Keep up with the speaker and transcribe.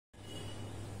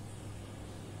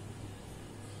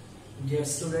Dear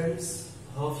students,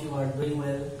 hope you are doing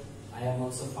well. I am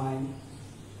also fine.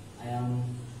 I am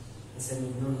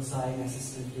EBNUL HOSSAIN,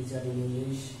 assistant teacher in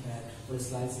English at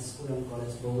PLSC School and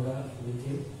College BOGURA with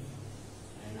you.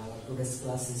 And our today's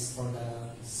class is for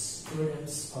the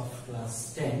students of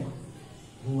class 10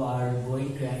 who are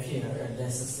going to appear at the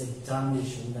SSC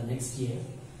examination the next year.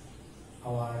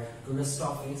 Our today's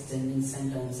topic is changing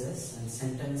sentences and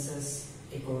sentences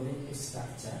according to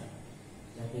structure.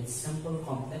 That means simple,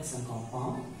 complex and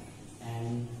compound,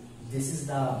 and this is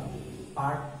the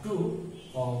part 2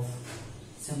 of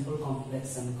simple,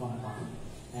 complex and compound.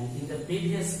 And in the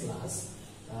previous class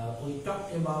we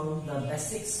talked about the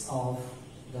basics of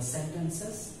the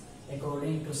sentences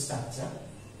according to structure,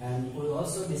 and we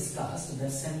also discussed that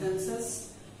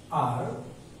sentences are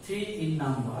 3 in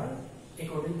number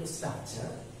according to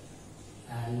structure,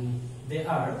 and they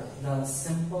are the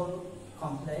simple,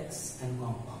 complex and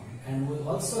compound. And we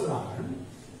also learned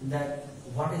that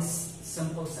what is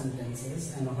simple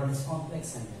sentences and what is complex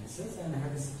sentences and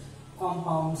what is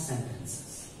compound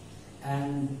sentences.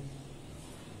 And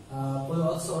we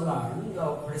also learned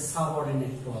what is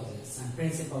subordinate clauses and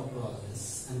principal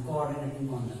clauses and coordinating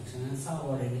conjunction and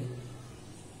subordinate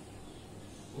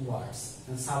words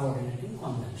and subordinating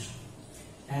conjunction.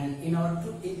 And in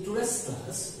today's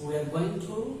class we are going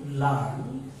to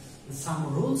learn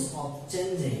some rules of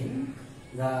changing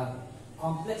the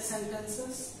complex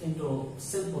sentences into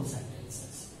simple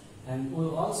sentences, and we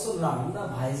will also learn the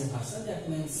vice versa, that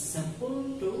means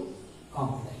simple to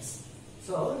complex.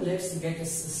 So let's get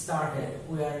started.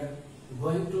 We are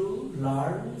going to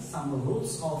learn some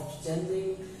rules of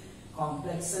changing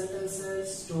complex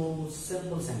sentences to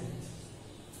simple sentences.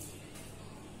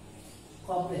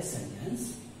 Complex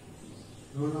sentence,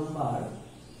 rule number 1.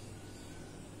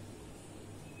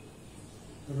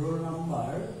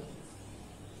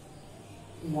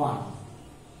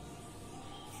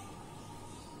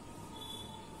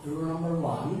 Rule number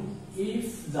 1: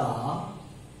 if the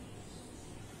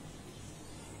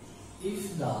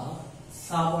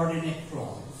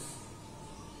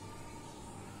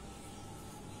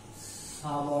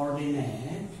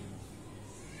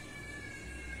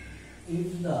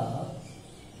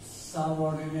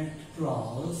subordinate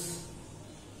clause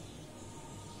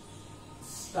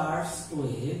starts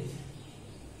with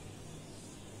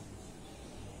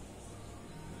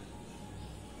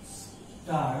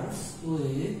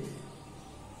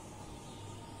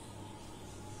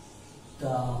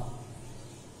the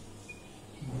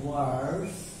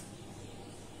words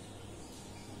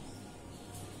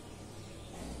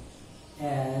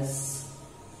as,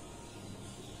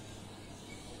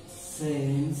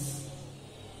 since,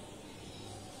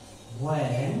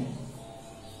 when,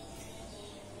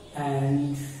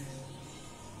 and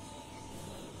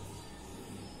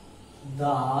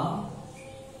the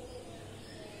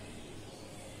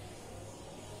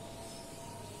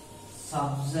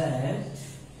subject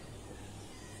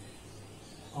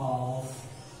of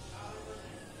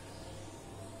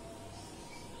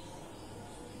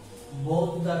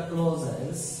both the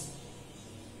clauses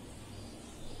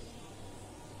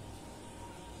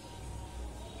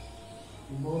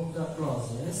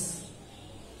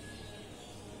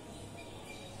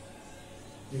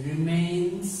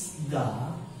remains the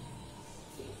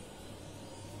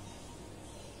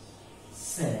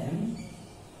same,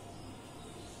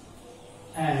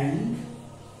 and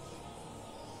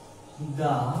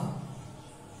the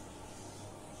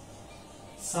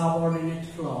subordinate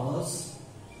clause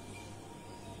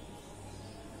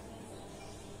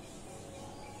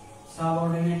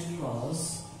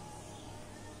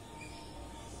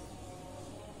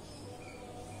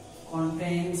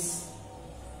contains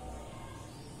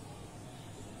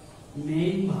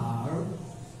main verb,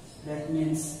 that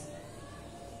means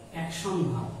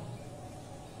action verb.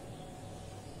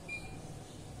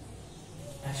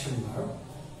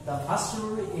 The first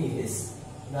rule is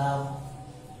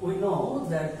we know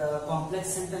that the complex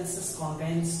sentences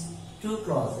contains 2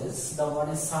 clauses. The one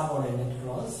is subordinate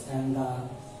clause and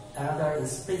another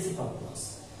is principal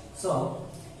clause. So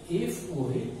if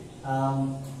we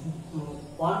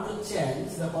want to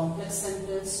change the complex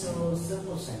sentence to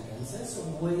simple sentences,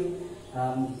 we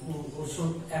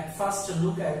should at first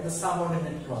look at the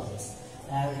subordinate clauses.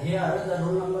 And here the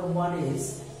rule number 1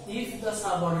 is, if the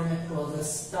subordinate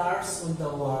clause starts with the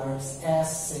words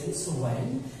as, since,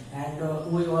 when, and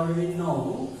we already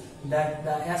know that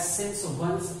the as, since,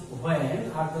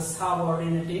 when are the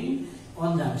subordinating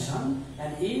conjunction,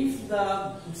 and if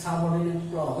the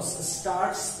subordinate clause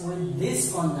starts with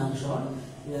this conjunction,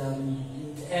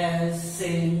 as,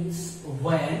 since,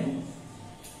 when,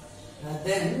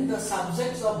 then the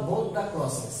subjects of both the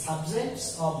clauses.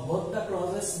 Subjects of both the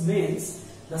clauses means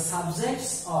the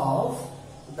subjects of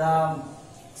the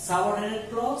subordinate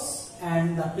clause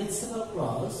and the principal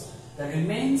clause that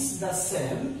remains the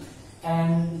same,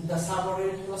 and the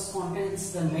subordinate clause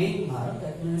contains the main verb,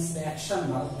 that means the action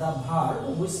verb, the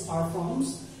verb which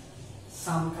performs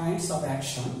some kinds of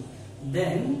action.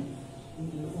 Then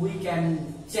we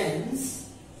can change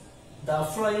the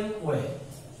following way.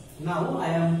 Now I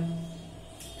am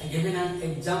giving an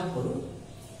example.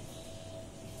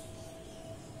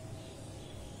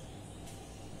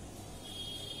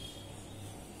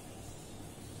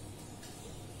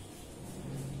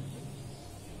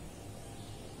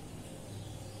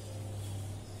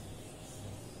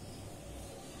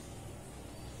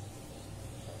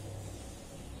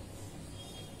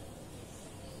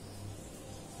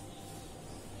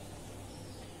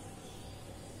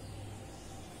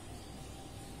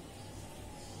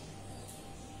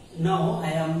 Now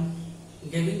I am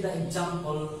giving the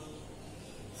example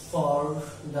for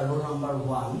the rule number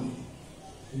 1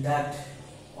 that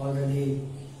already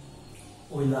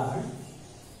we learned,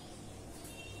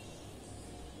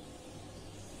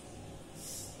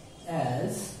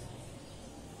 as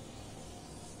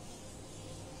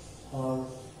or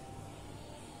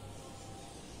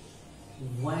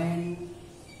when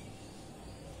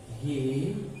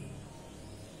he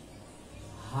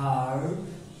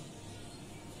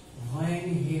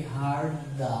heard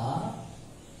the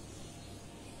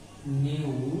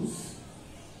news,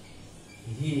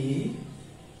 he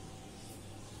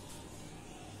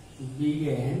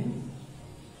began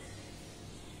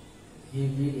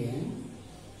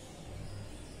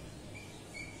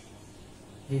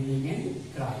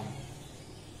crying.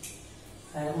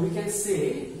 We can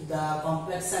see the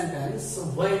complex sentence,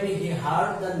 when he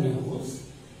heard the news,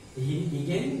 he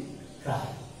began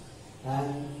crying.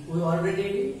 And we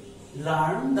already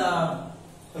learned the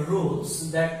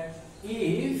rules that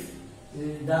if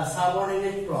the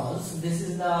subordinate clause, this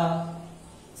is the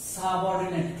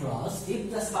subordinate clause, if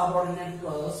the subordinate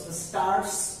clause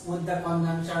starts with the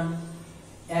conjunction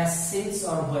as, since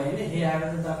or when,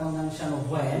 here the conjunction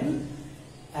when,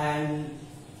 and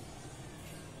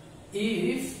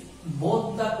if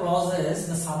both the clauses,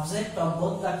 the subject of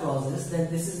both the clauses, then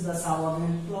this is the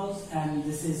subordinate clause and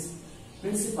this is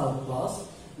principal clause.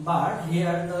 But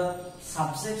here the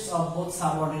subjects of both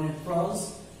subordinate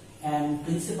clause and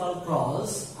principal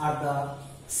clause are the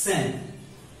same,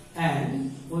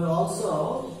 and we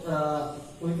also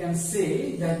we can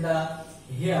see that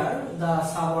here the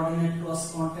subordinate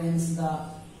clause contains the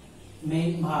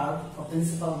main verb or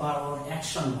principal verb or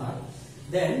action verb.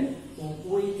 Then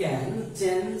we can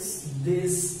change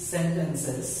these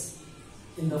sentences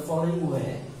in the following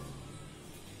way.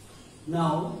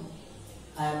 Now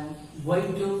I am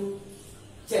going to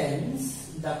change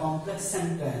the complex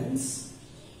sentence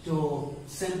to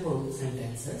simple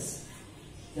sentences.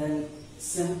 Then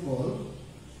simple,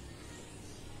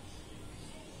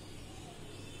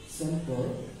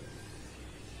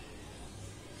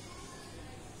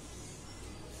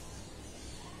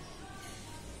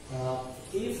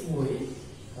 if we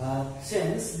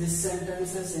change these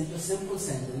sentences into simple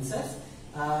sentences,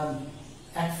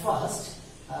 at first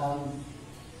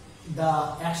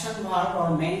the action verb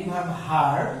or main verb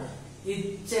heard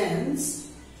is changed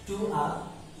to a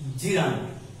gerund.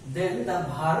 Then the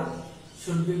verb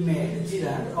should be made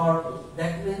gerund, or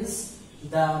that means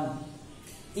the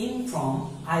in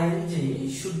from ing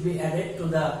should be added to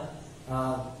the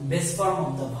base form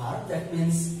of the verb. That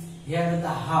means here the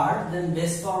heard, then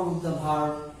base form of the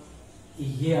verb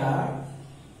here,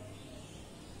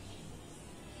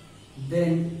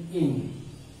 then in.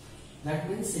 That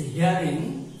means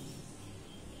hearing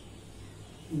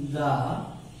the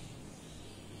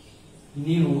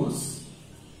news,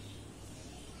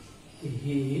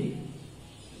 he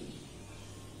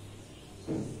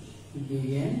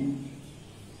began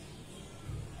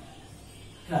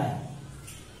crying.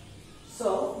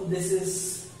 So this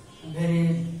is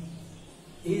very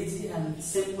easy and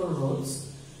simple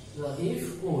rules. So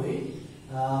if we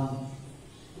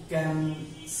can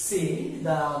see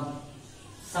the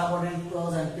subordinate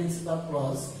clause and principal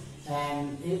clause,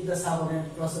 and if the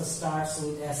subordinate clause starts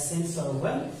with as, since or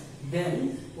when,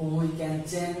 then we can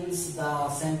change the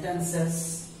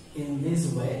sentences in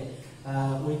this way.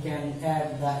 We can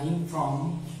add the in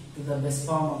from to the base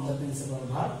form of the principal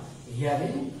verb,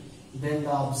 hearing, then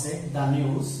the object, the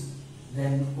news,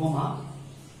 then comma,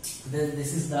 then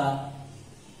this is the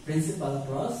principal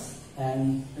clause,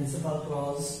 and principal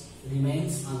clause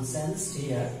remains unchanged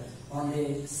here,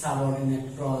 only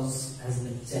subordinate clause has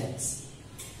been changed.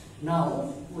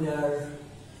 Now we are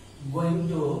going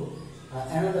to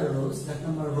another rules, that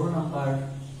number rule number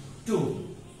 2.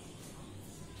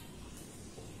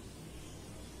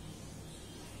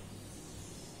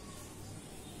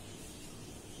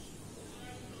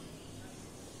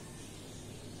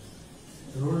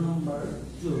 Rule number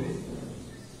 2.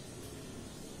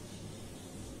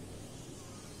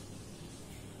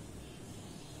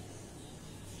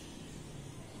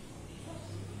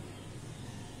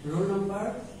 Rule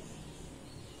number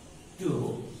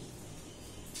 2.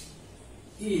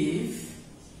 If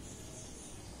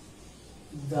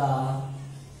the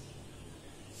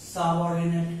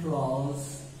subordinate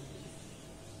clause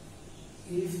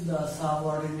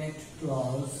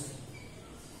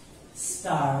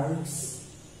starts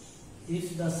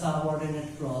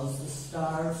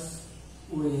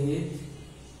with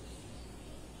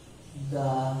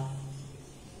the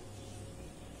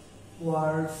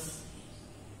words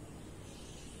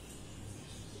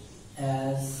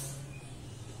as,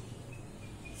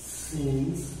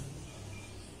 since,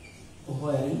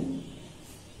 when,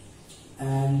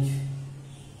 and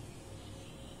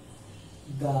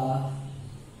the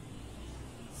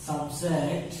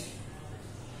subject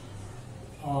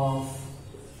of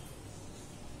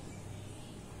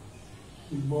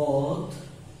both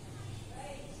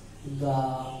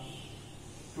the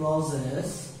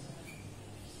clauses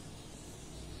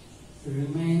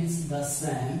remains the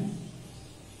same,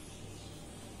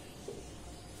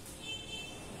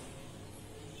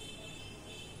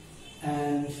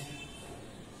 and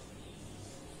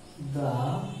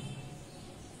the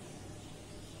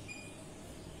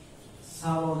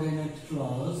subordinate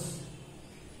clause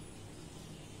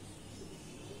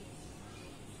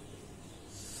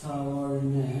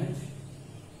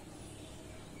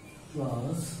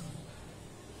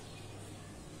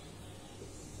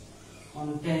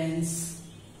contains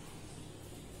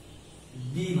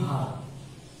be verb,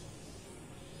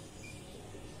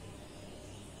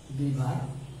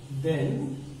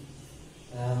 then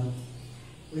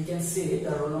we can see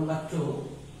the rule number 2,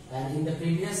 and in the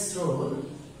previous rule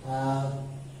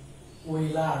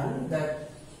we learned that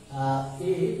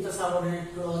if the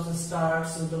subordinate clause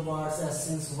starts with the words as,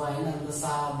 since, when, and the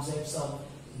subjects of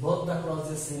both the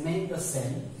clauses remain the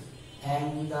same,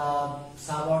 and the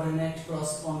subordinate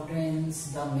clause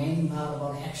contains the main verb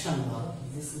or action verb.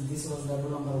 This was the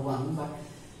rule number 1, but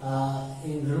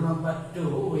in rule number 2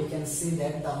 we can see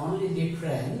that the only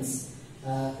difference,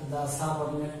 the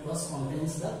subordinate clause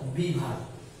contains the be verb,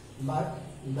 but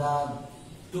the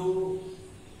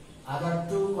other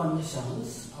two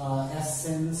conditions, as,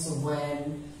 since,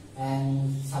 when,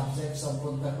 and subjects of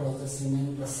both the clauses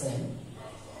remain the same.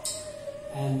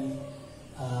 And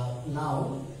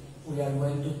now we are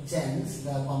going to change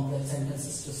the complex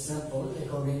sentences to simple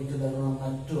according to the rule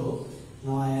number 2.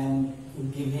 Now I am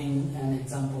giving an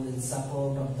example in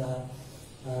support of the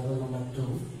rule number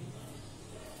 2.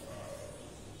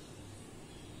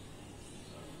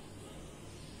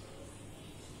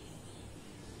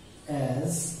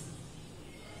 As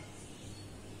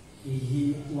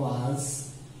he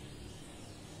was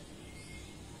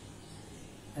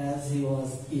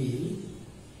ill,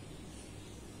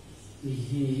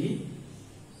 he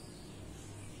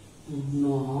would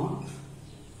not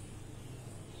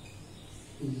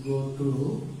go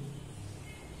to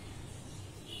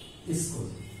school.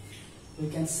 We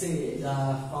can see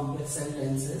the complex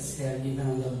sentences here given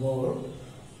on the board.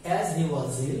 As he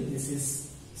was ill, this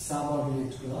is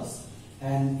subordinate clause,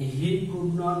 and he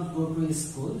could not go to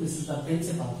school, this is the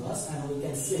principal clause, and we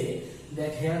can say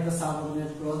that here the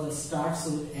subordinate clause starts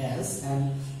with as,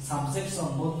 and subjects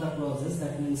of both the clauses,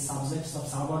 that means subjects of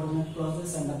subordinate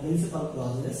clauses and the principal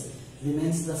clauses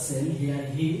remains the same. Here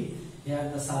he, here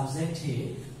the subject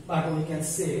he, but we can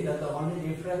say that the only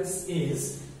difference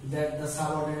is that the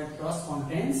subordinate clause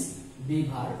contains be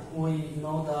verb. We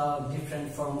know the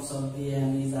different forms of be,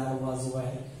 am, is, are, was, were,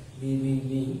 be,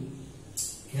 being.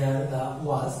 Here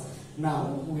was. Now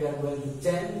we are going to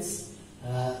change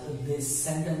these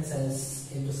sentences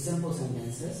into simple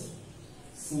sentences.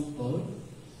 Simple.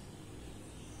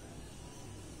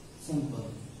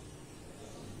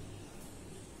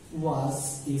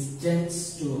 Was is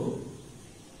changed to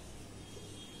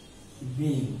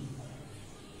being.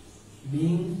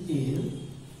 Being ill.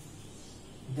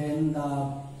 Then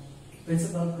the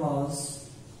principal clause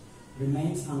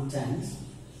remains unchanged.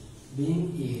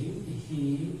 Being ill,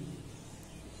 he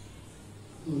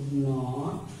could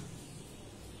not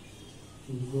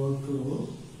go to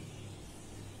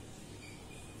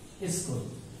school.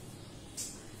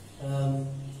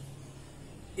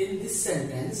 In this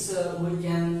sentence, we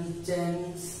can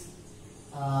change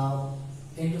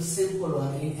into simple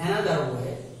one in another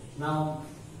way. Now,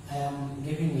 I am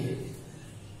giving it,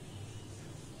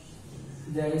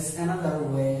 there is another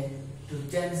way to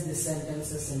change the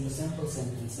sentences into simple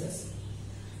sentences.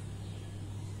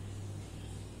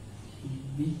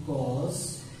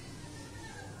 Because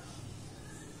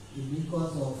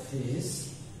of his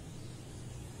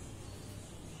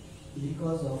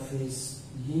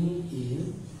being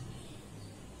ill,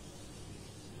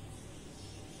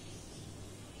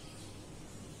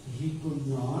 he could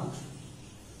not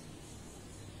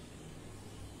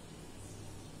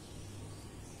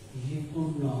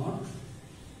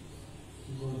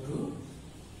go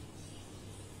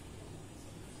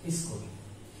to school.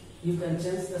 You can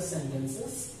change the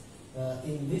sentences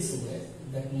in this way.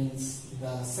 That means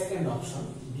the second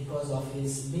option, because of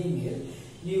his being ill.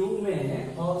 You may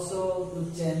also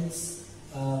change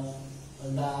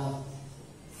the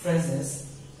phrases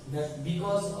that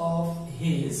because of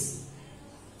his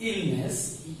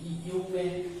illness. You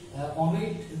may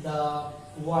omit the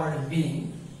word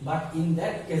being, but in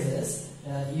that cases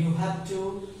you have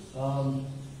to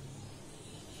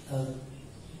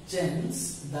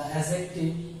change the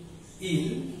adjective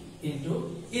ill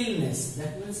into illness.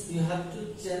 That means you have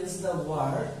to change the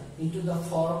word into the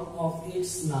form of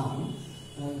its noun.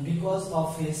 Because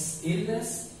of his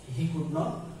illness, he could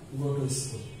not go to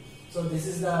school. So this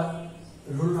is the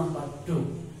rule number 2.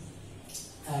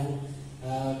 And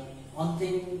one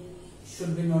thing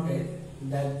should be noted,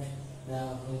 that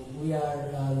we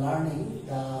are learning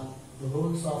the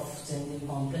rules of changing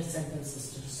complex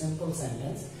sentences to simple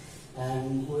sentence,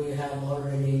 and we have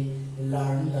already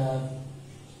learned the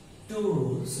 2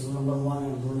 rules, rule number 1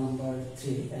 and rule number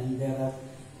 3, and there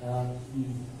are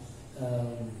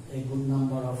a good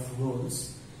number of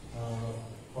rules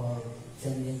for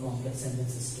changing complex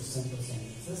sentences to simple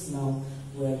sentences. Now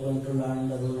we are going to learn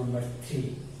the rule number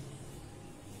 3.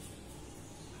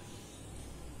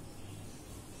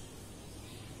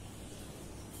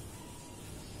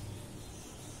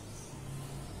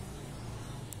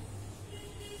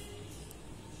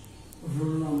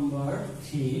 Rule number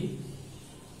 3.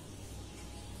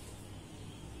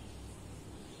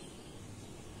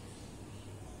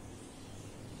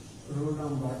 Rule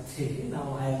number 3.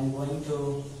 Now I am going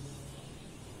to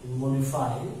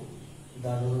modify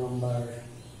the rule number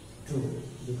 2,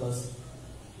 because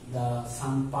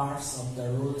some parts of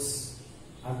the rules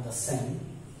are the same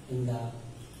in the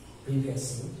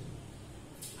previous rule.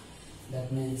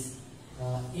 That means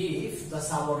if the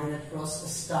subordinate clause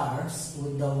starts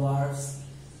with the words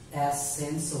as,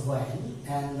 since, when,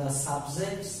 and the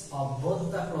subjects of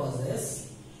both the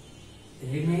clauses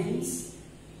remains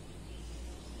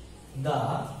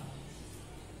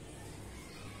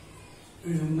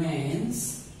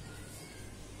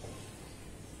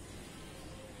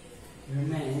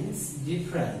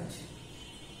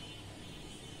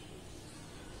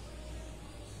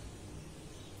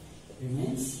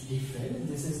different.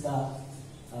 This is the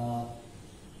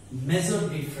major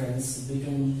difference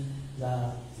between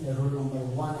the rule number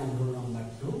 1 and rule number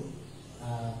 2.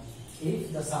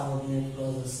 If the subordinate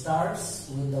clause starts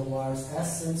with the words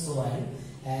as, since, when,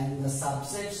 and the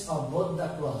subjects of both the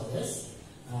clauses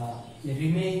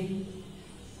remain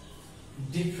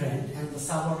different, and the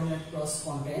subordinate clause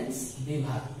contains the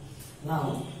verb.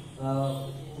 Now I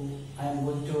am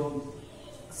going to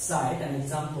cite an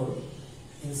example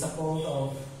in support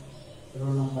of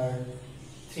rule number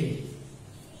 3.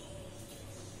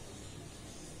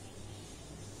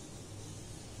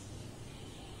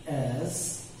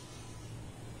 As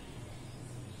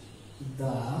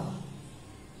the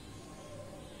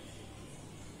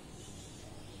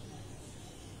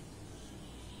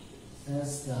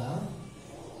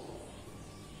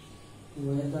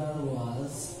weather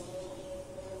was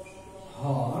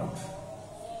hot,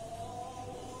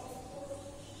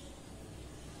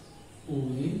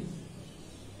 we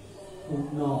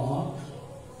could not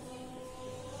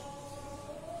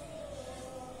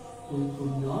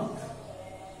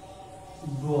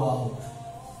go out.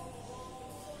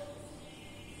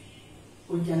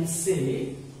 We can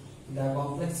see the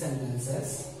complex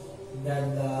sentences that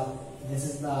this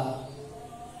is the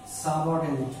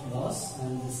subordinate clause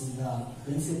and this is the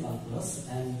principal clause,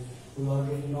 and we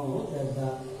already know that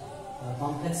the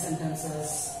complex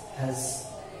sentences has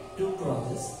 2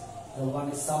 clauses. The one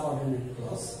is subordinate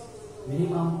clause,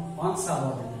 minimum 1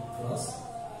 subordinate clause,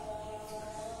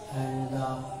 and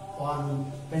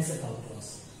one principal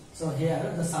clause. So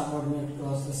here the subordinate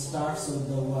clause starts with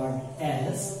the word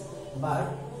as,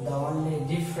 but the only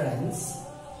difference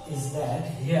is that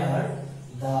here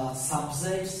the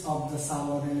subjects of the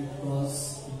subordinate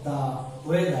clause, the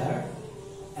weather,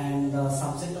 and the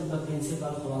subject of the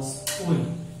principal clause, we.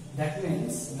 That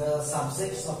means the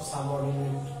subjects of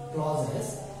subordinate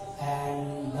clauses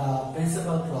and the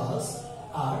principal clause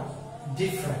are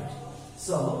different.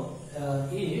 So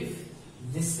if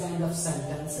this kind of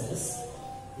sentences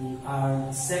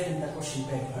are set in the question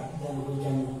paper, then we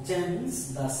can change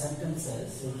the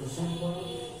sentences into simple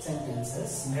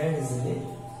sentences very easily.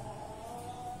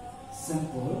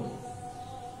 Simple.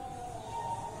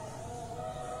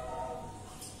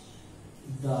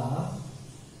 The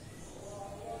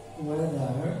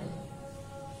weather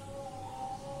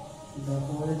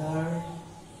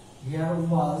here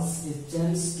was, it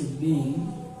changed to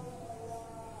being,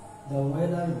 the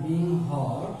weather being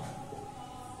hot,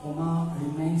 comma,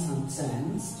 remains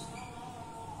unchanged,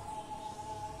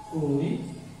 we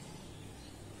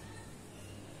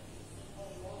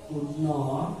would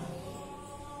not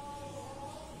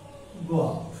go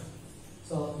out.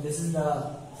 So this is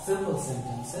the simple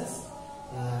sentences.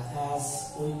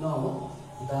 As we know,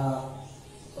 the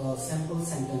simple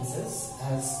sentences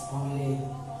has only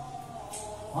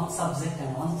one subject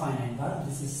and one finite verb.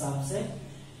 This is subject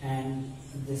and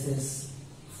this is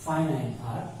finite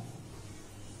verb.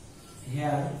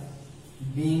 Here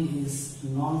being is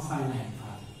non-finite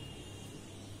verb.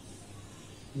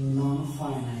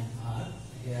 Non-finite verb.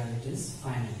 Here it is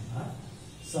finite verb.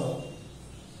 So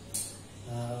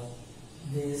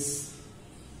these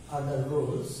are the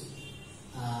rules.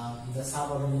 The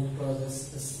subordinate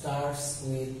clauses starts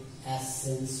with as,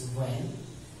 since, when.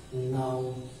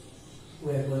 Now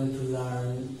we are going to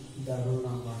learn the rule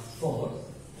number 4,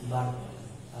 but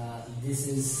this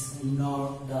is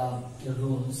not the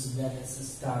rules that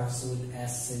starts with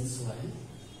as, since, when,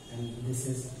 and this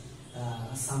is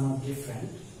somewhat different.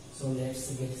 So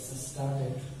let's get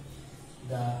started.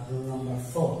 The rule number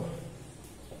 4.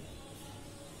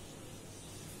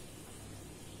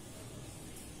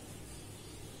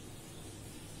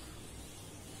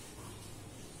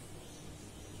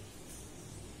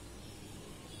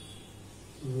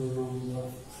 Rule number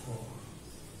 4.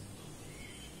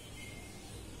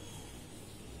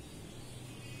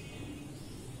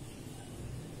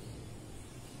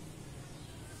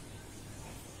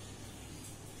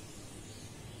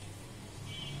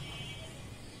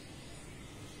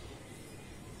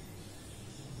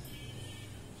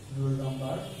 Rule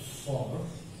number 4.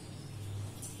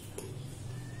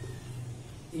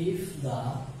 If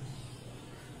the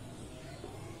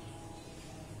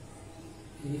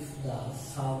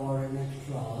subordinate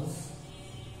clause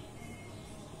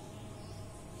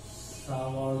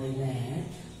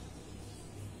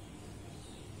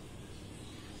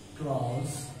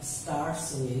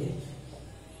starts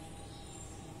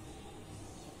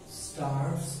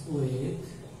with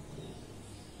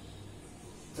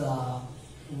the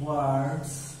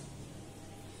words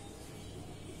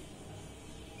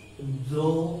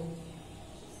though,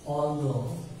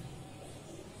 although,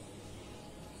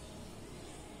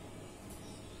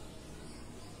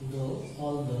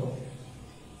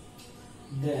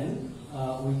 then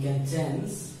we can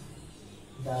change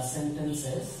the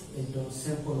sentences into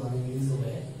simple and easy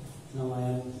way. Now I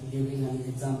am giving an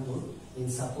example in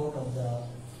support of the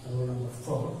rule number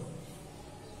 4.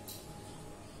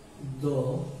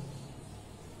 Though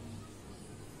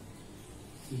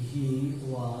he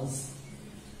was,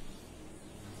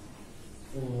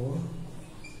 or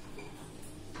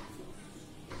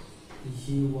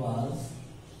he was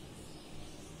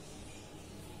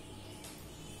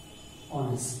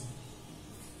honest.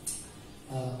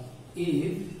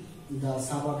 If the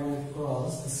subordinate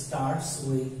clause starts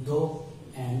with though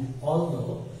and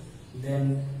although,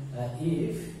 then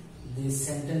if these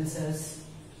sentences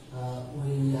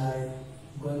we are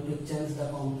going to change the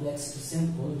complex to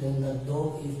simple, then the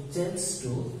though is changed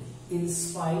to in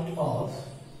spite of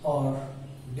or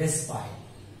despite.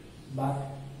 But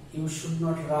you should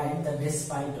not write the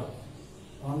despite of,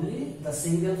 only the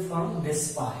single form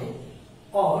despite,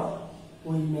 or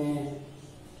we may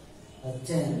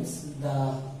change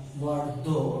the word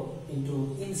though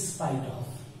into in spite of.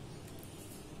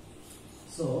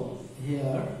 So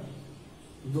here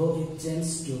though it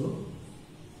changed to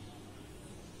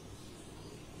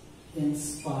in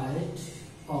spite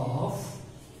of,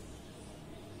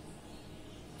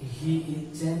 he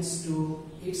it changed to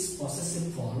its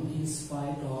possessive form in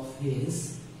spite of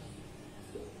his,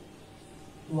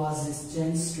 was is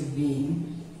changed to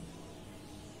being,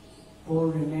 or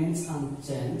remains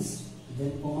unchanged,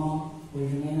 then comma will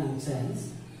remain unchanged,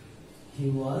 he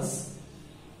was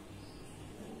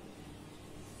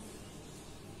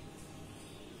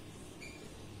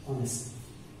honest.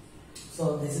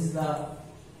 So this is the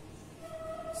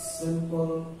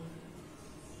simple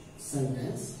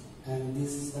sentence. and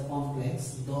this is the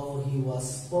complex. Though he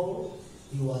was poor,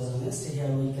 he was honest. Here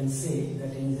we can see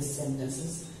that in this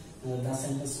sentences, the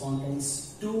sentence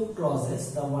contains two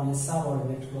clauses. The one is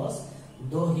subordinate clause.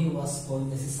 Though he was poor,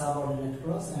 this is subordinate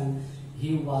clause, and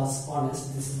he was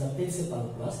honest, this is the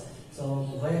principal clause. So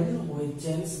when we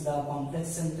change the complex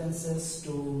sentences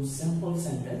to simple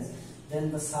sentence,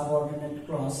 then the subordinate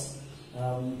clause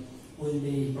will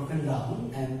be broken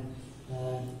down, and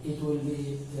it will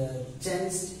be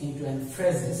changed into an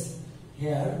phrases.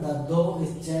 Here the though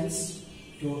is changed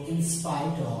to in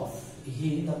spite of.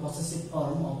 He, the possessive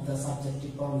form of the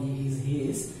subjective form he is,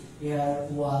 his. Here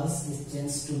was is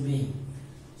changed to being.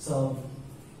 So,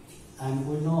 and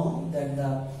we know that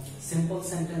the simple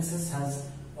sentences has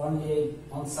only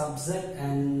one subject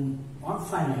and one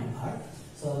finite verb.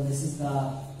 So this is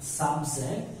the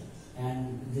subject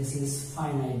and this is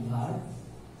finite verb.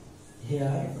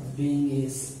 Here being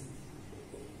is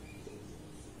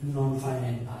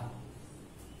non-finite verb.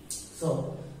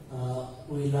 So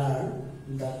we learn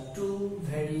the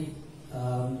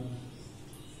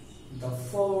the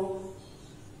four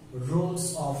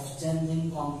rules of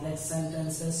changing complex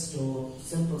sentences to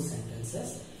simple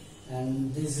sentences,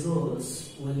 and these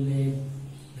rules will be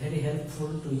very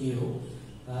helpful to you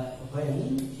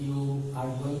when you are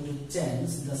going to change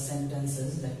the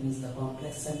sentences, that means the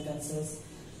complex sentences,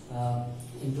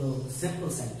 into simple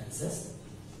sentences.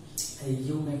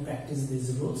 You may practice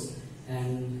these rules,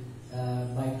 and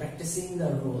by practicing the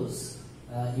rules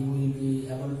you will be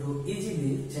able to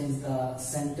easily change the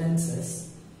sentences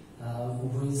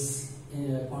which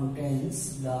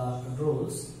contains the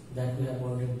rules that we have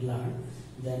already learned.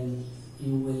 Then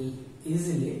you will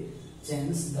easily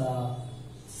change the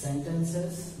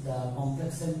sentences, the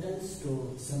complex sentence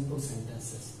to simple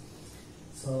sentences.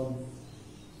 So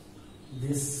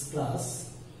this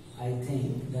class, I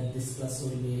think that this class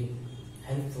will be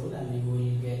helpful and you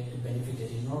will get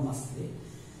benefited enormously.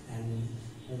 And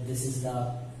this is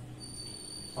the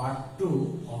part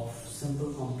 2 of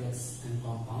simple, complex and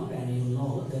compound, and you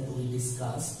know that we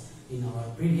discussed in our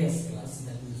previous class,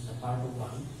 that means the part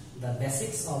 1, the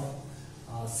basics of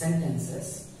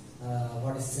sentences,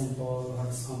 what is simple, what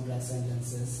is complex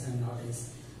sentences, and what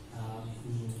is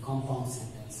compound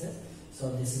sentences.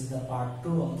 So this is the part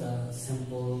 2 of the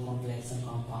simple, complex and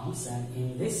compounds, and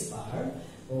in this part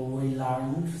we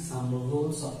learned some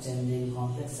rules of changing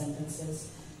complex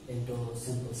sentences into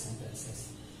simple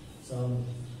sentences. So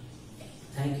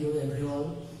thank you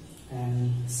everyone,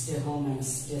 and stay home and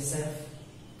stay safe.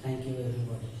 Thank you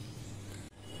everybody.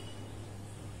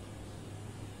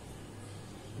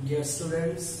 Dear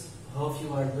students, hope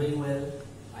you are doing well.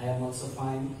 I am also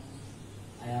fine.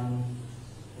 I am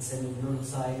EBNUL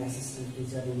HOSSAIN, assistant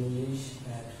teacher in English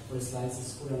at PLSC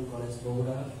School and College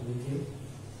BOGURA with you.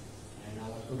 And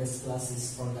our today's class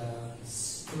is for the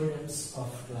students of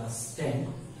class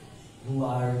 10 who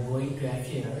are going to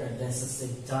appear at the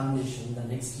SSC examination the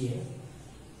next year.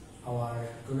 Our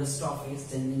today's topic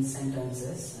is changing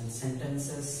sentences and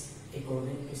sentences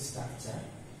according to structure.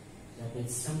 That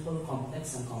means simple,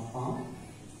 complex and compound.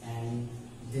 And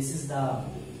this is the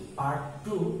part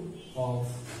 2 of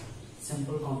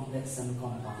simple, complex and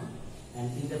compound.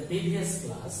 And in the previous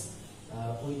class,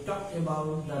 we talked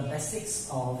about the basics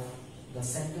of the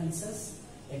sentences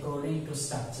according to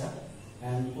structure.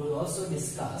 And we also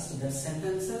discussed that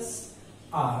sentences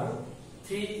are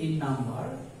 3 in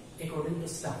number according to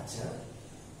structure,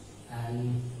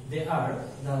 and they are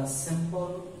the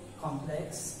simple,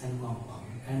 complex and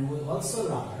compound. And we also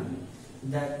learned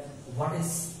that what is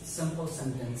simple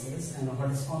sentences and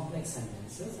what is complex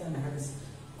sentences and what is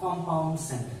compound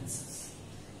sentences.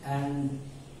 And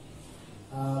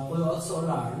we also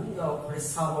learned what is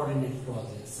subordinate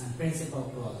clauses and principal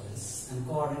clauses and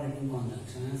coordinating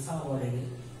conjunction and subordinate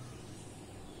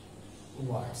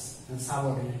words and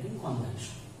subordinating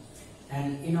conjunction.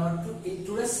 And in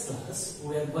today's class,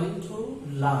 we are going to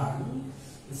learn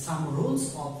some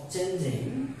rules of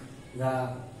changing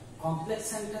the complex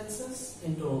sentences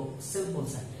into simple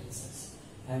sentences.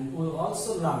 And we will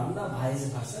also learn the vice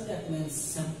versa, that means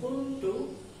simple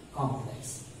to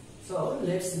complex. So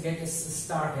let's get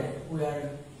started. We are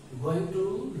going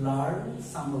to learn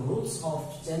some rules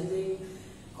of changing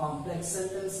complex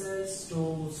sentences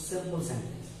to simple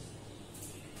sentences.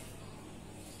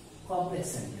 Complex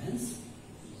sentence,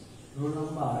 rule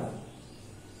number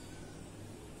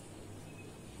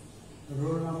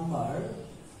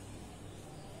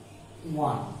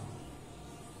 1.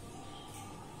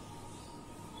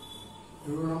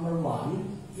 Rule number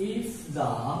 1: if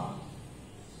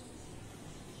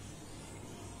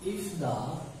the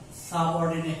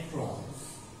subordinate clause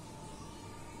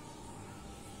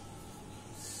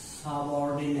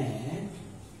subordinate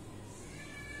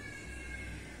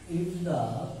if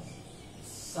the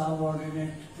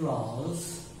subordinate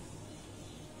clause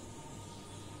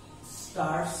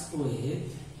starts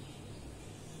with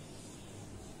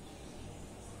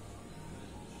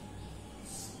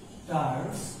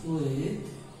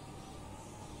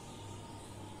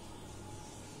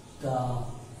the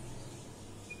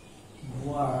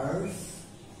words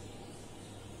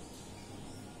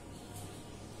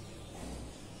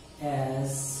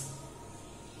as,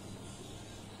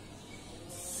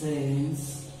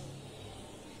 since,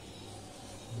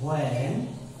 when,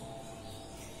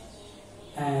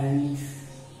 and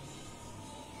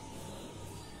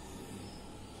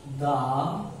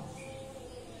the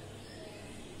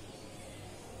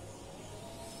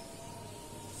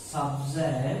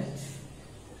subject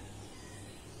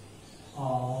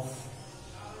of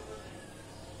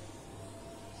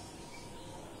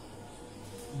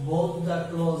both the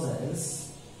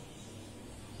clauses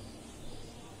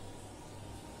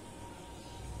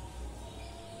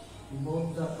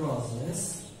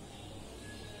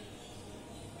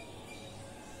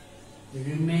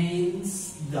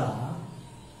remains the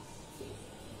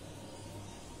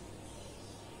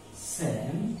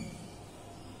same,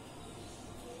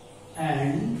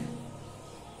 and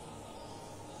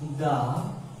the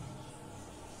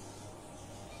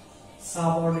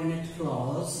subordinate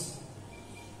clause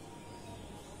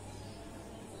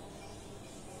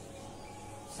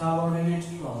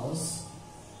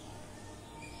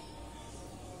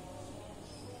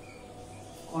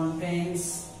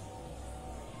contains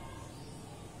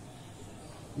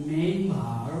main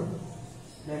verb,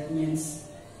 that means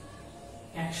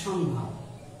action verb.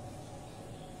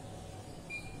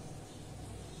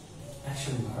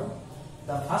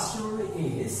 The first rule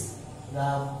is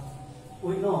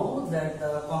we know that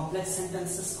the complex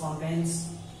sentences contains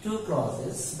two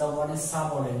clauses. The one is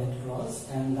subordinate clause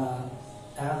and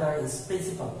another is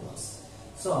principal clause.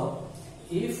 So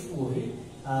if we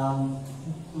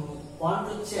want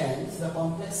to change the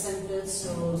complex sentence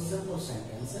to simple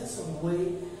sentences,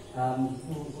 we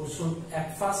should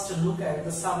at first look at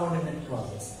the subordinate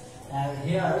clauses. And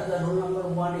here the rule number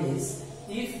 1 is,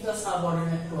 if the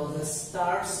subordinate clauses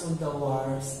starts with the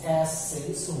words as,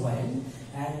 since, when,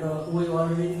 and we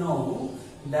already know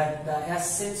that the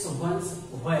as, since,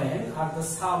 when are the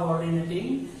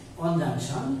subordinating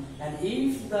conjunction, and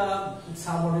if the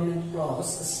subordinate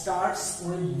clause starts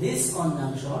with this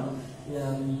conjunction,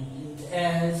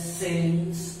 as,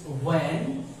 since,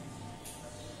 when,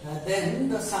 then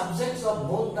the subjects of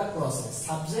both the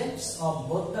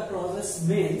clauses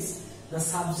means the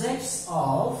subjects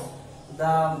of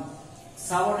the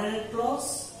subordinate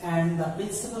clause and the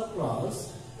principal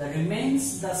clause that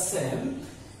remains the same,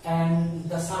 and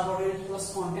the subordinate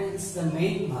clause contains the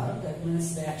main verb, that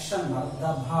means the action verb,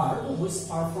 the verb which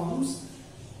performs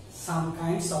some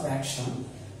kinds of action.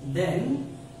 Then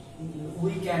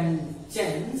we can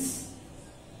change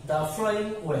the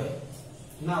following way.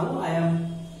 Now I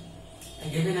am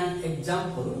giving an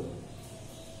example.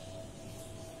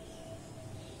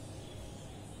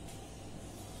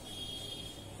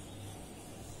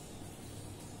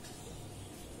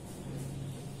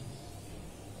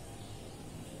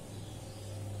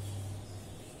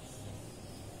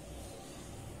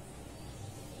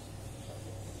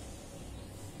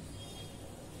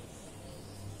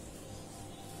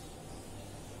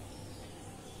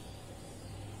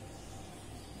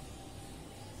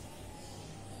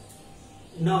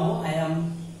 Now I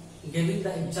am giving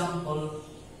the example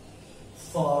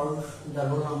for the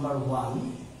rule number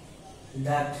 1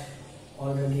 that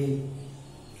already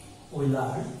we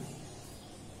learned.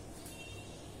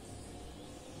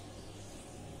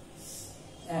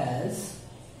 As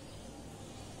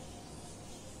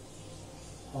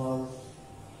or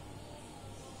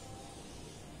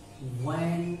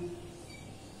when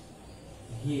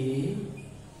he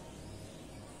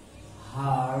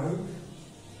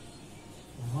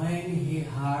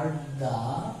heard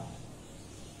the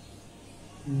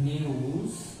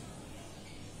news,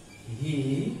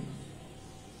 he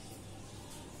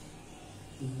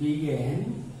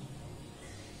began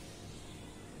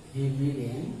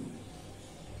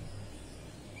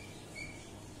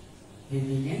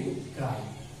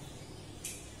crying.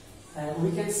 And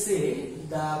we can see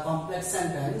the complex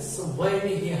sentence, when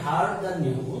he heard the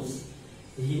news,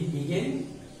 he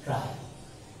began crying.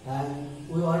 And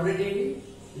we already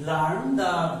learned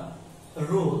the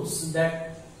rules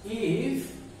that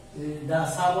if the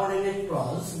subordinate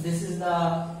clause, this is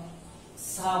the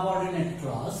subordinate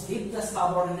clause, if the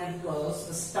subordinate clause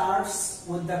starts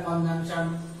with the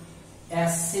conjunction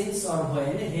as, since, or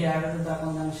when, here the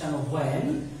conjunction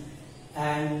when,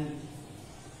 and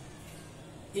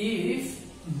if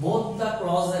both the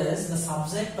clauses, the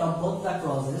subject of both the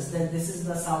clauses, then this is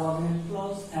the subordinate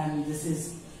clause and this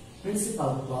is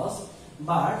principal clause,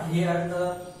 but here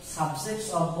the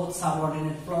subjects of both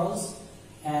subordinate clause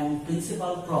and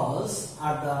principal clause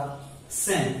are the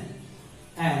same.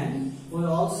 And we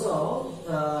also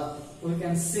we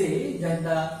can see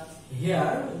that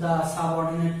here the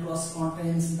subordinate clause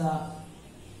contains the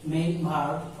main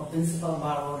verb or principal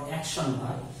verb or action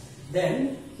verb.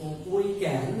 Then we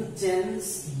can change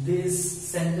these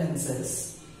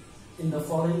sentences in the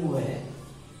following way.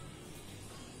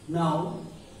 Now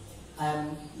I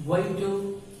am going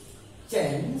to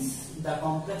change the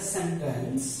complex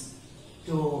sentence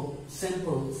to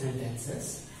simple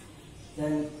sentences.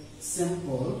 Then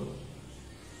simple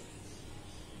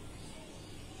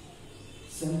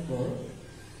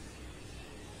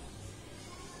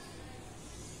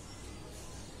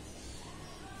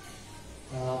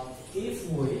if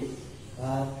we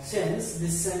change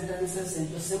these sentences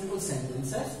into simple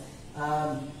sentences,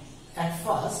 at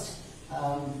first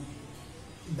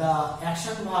the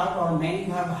action verb or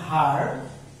main verb heard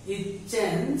is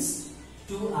changed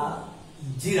to a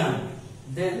gerund.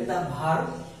 Then the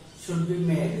verb should be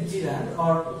made gerund,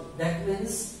 or that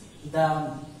means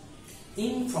the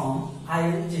in from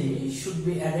ing should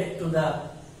be added to the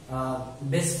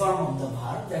base form of the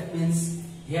verb. That means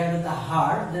here the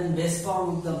heard, then base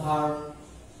form of the verb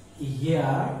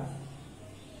here,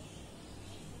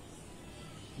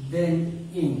 then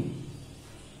in.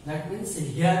 That means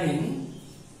hearing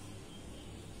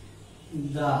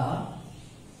the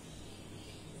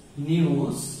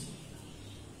news,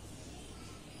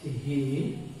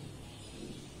 he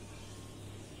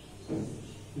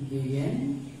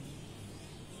began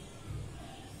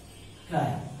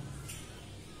crying.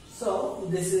 So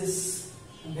this is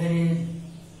very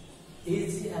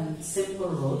easy and simple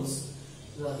rules.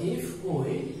 So if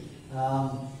we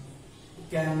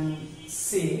can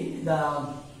see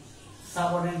the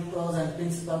subordinate clause and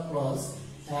principal clause,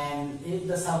 and if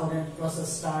the subordinate clause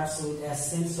starts with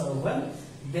as, since or when,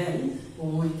 then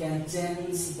we can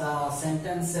change the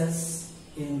sentences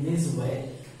in this way.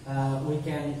 We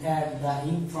can add the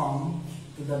in from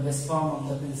to the base form of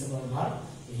the principal verb,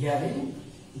 hearing,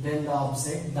 then the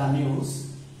object, the news,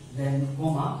 then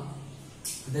comma,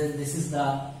 then this is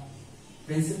the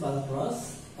principal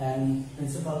clause, and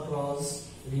principal clause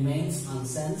remains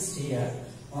unchanged here,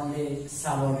 only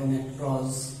subordinate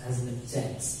clause has been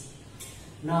changed.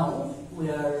 Now we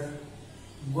are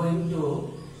going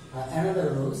to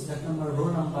another rules, that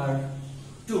rule number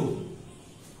 2.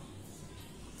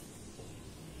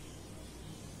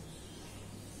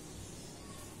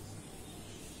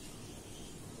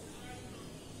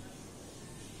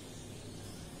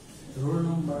 Rule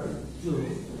number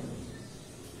 2.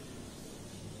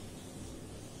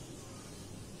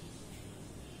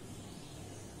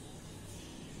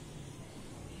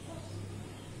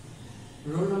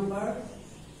 Rule number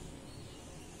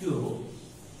 2.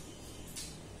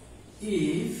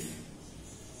 If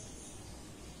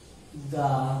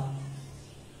the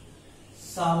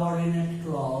subordinate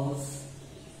clause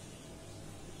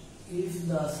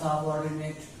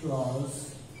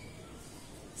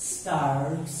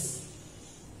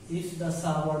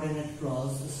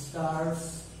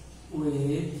starts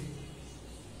with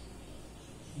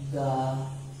the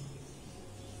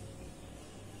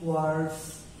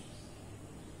words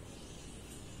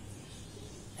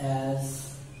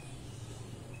as,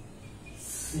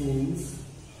 since,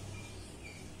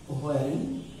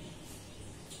 when,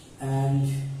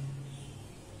 and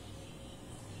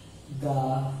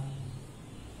the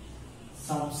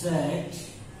subject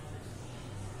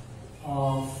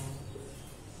of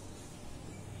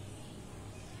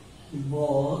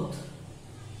both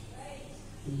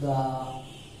the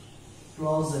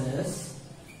clauses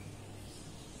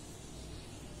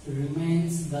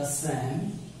remains the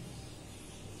same,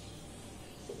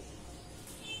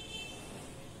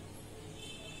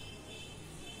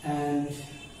 and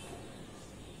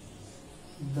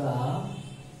the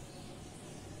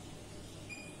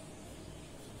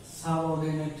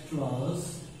subordinate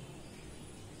clause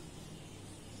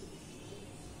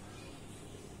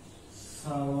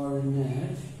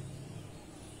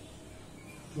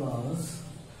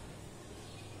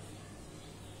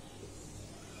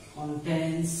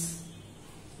contains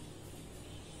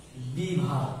be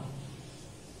verb,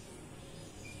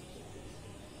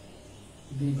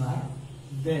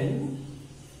 then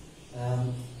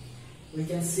we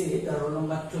can see the rule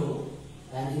number 2,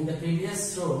 and in the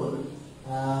previous rule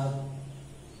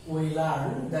we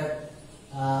learned that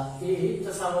if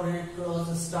the subordinate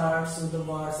clause starts with the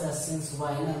words as, since,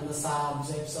 when, and the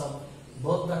subjects of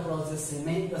both the clauses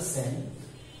remain the same,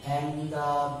 and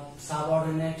the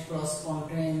subordinate clause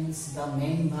contains the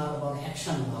main verb or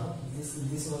action verb.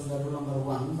 This was the rule number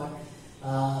 1, but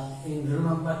in rule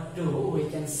number 2 we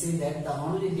can see that the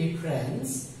only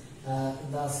difference,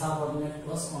 the subordinate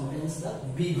clause contains the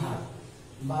be verb,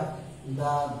 but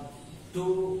the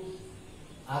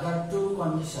other two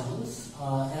conditions,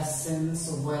 as, since,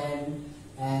 when,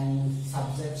 and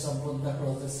subjects of both the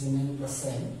clauses remain the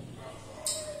same.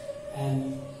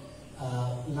 And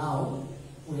now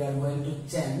we are going to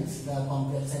change the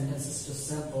complex sentences to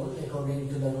simple according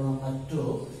to the rule number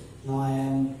 2. Now I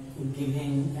am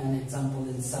giving an example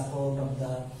in support of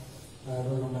the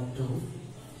rule number 2.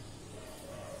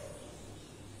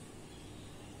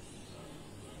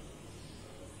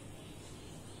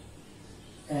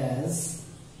 As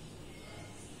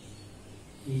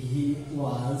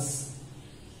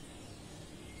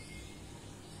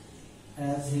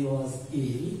he was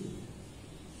ill,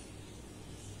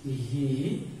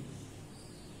 he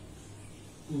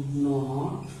could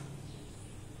not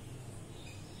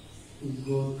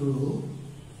go to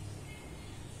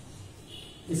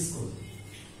school.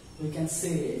 We can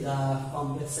see the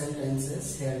complex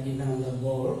sentences here given on the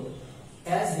board.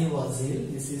 As he was ill,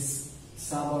 this is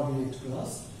subordinate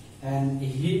clause, and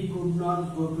he could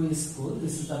not go to school,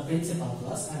 this is the principal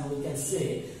clause, and we can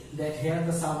say that here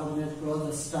the subordinate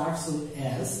clause starts with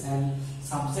as, and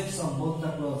subjects of both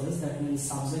the clauses, that means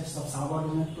subjects of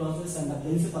subordinate clauses and the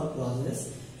principal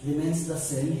clauses, remains the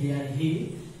same. Here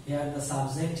he, here the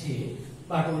subject he,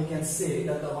 but we can say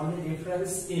that the only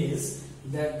difference is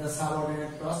that the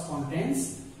subordinate clause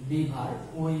contains be verb.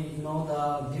 We know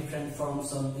the different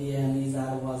forms of be, and is,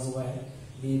 are, was, were,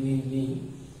 be,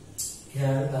 being.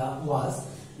 Here the was.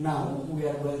 Now we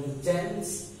are going to change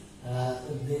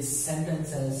these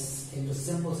sentences into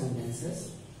simple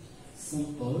sentences.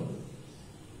 Simple.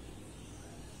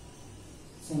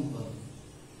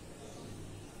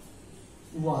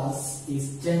 Was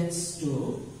is changed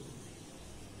to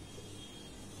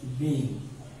being.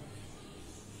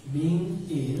 Being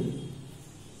ill.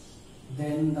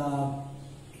 Then the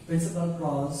principal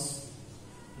clause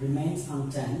remains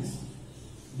unchanged.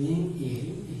 Being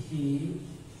ill, he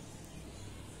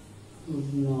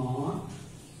could not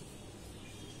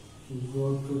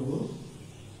go to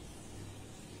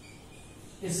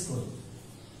school.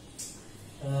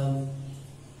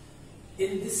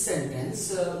 In this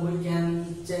sentence, we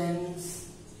can change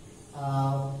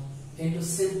into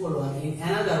simple one in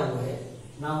another way.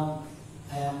 Now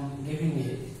I am giving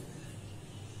it.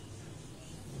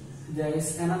 There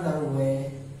is another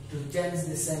way to change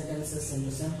the sentences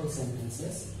into simple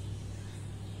sentences.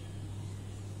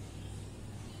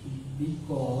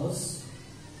 Because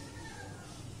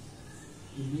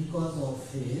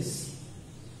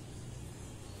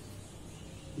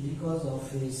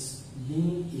of his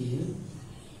being ill,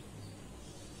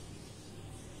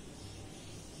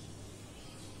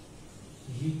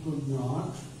 he could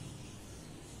not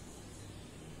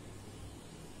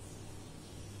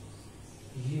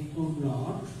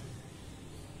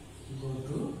go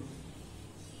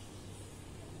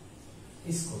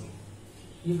to school.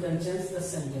 You can change the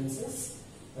sentences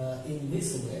in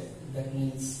this way. That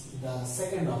means the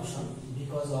second option,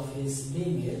 because of his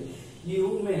being ill.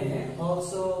 You may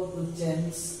also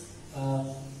change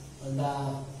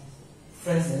the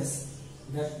phrases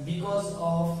that because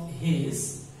of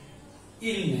his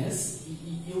illness.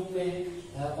 You may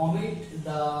omit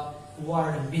the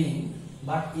word being,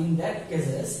 but in that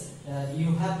cases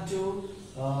you have to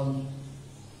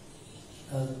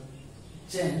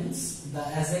change the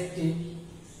adjective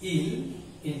ill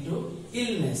into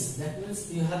illness. That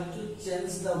means you have to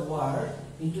change the word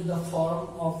into the form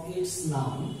of its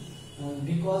noun.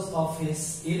 Because of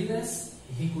his illness,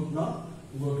 he could not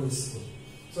go to school.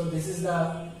 So this is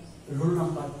the rule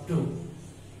number 2.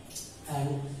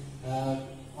 And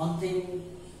one thing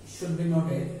should be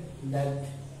noted, that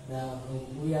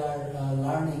we are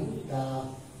learning the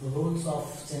rules of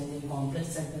changing complex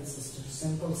sentences to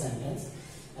simple sentence,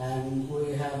 and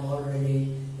we have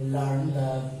already learned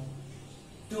the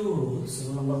 2 rules,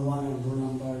 rule number 1 and rule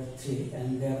number 3,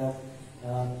 and there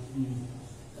are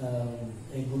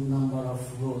a good number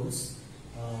of rules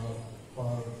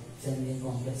for changing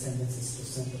complex sentences to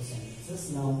simple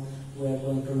sentences. Now we are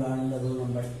going to learn the rule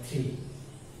number 3.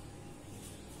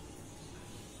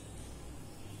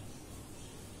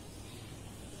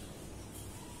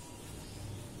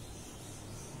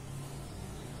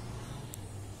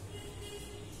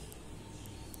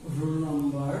 Rule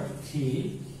number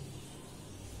 3.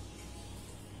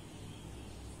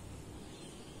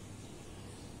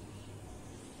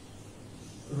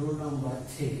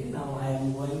 3. Now I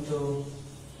am going to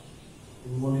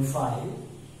modify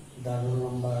the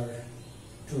rule number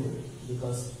 2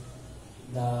 because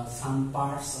some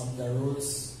parts of the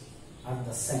rules are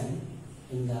the same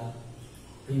in the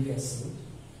previous rule.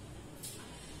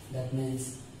 That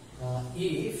means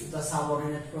if the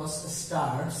subordinate clause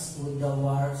starts with the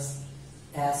words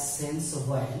as, since,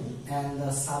 when, and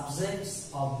the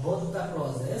subjects of both the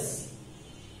clauses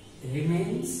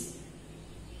remains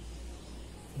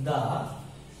different.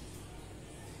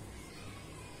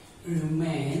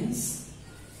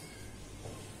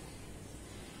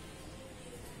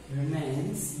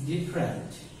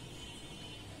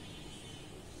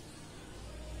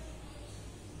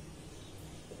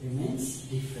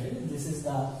 This is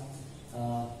the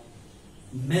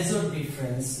major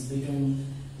difference between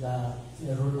the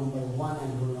rule number 1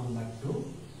 and rule number 2.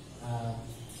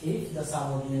 If the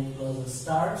subordinate clause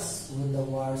starts with the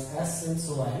words as, since,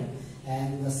 when,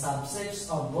 and the subjects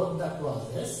of both the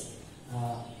clauses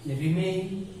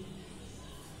remain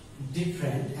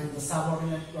different, and the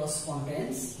subordinate clause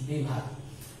contains bivag.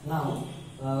 Now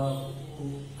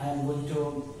I am going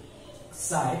to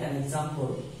cite an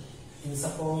example in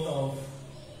support of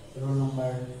rule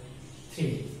number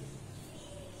 3.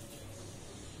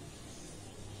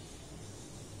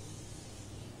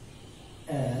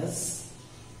 As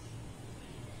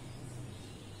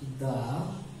the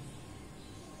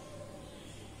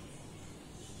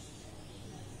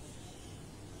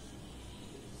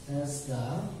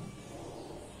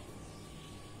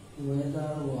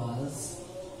weather was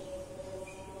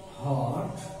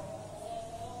hot,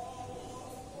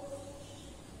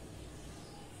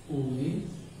 we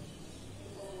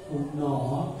could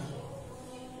not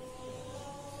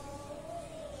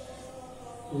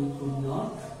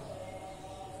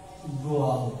go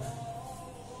out.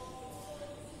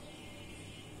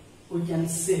 We can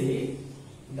see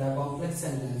the complex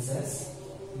sentences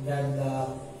that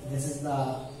this is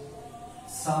the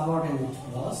subordinate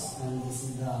clause and this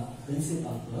is the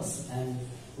principal clause, and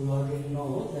we already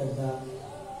know that the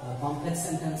complex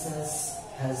sentences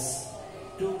has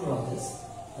two clauses.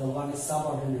 The one is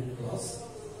subordinate clause,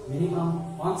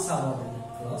 minimum one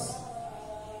subordinate clause,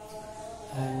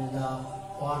 and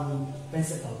one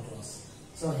principal clause.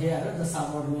 So here the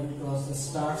subordinate clause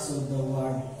starts with the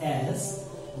word as,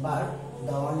 but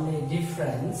the only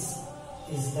difference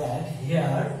is that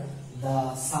here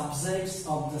the subjects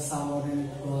of the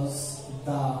subordinate clause,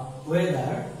 the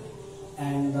weather,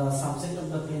 and the subject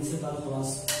of the principal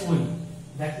clause, we.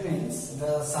 That means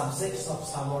the subjects of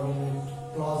subordinate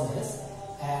clauses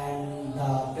and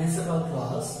the principal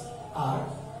clause are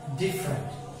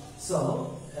different.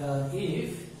 So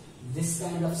if this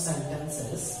kind of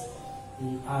sentences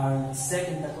are set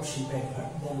in the question paper,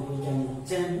 then we can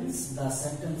change the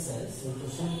sentences into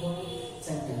simple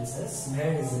sentences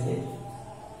very easily.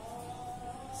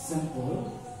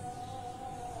 Simple.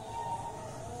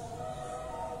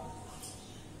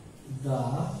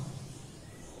 The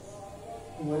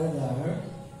weather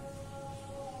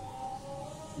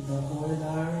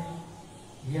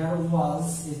here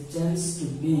was, it changed to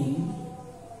being,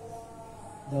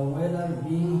 the weather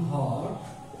being hot,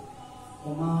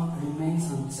 comma, remains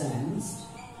unchanged,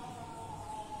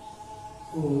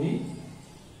 we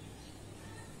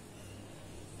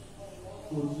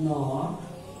would not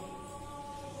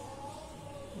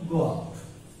go out.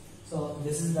 So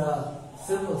this is the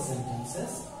simple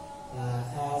sentences.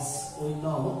 As we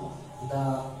know,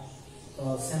 the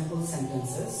simple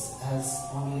sentences has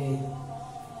only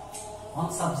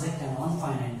one subject and one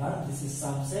finite verb. This is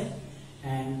subject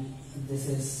and this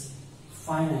is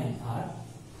finite verb.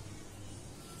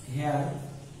 Here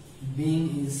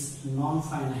being is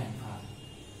non-finite verb.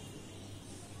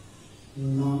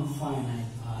 Non-finite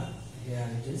verb. Here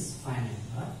it is finite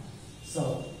verb.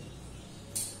 So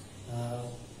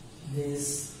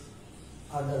these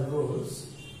are the rules.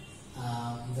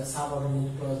 The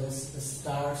subordinate clauses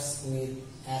starts with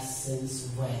as, since,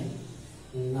 when.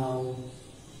 Now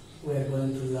we are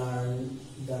going to learn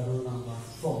the rule number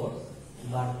 4,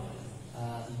 but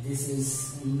this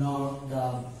is not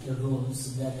the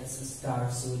rules that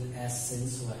starts with as,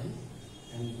 since, when,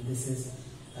 and this is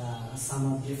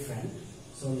somewhat different.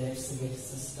 So let's get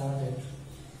started.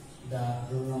 The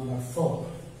rule number 4.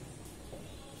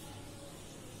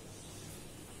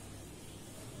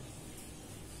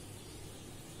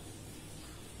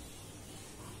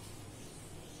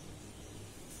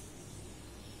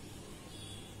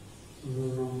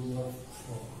 Rule number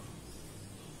 4.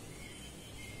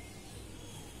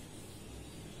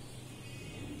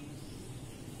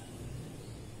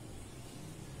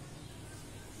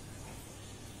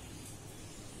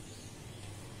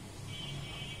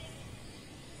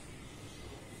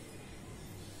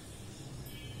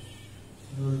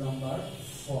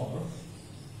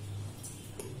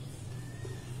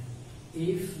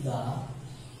 if the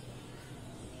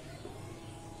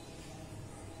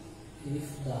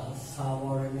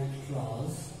subordinate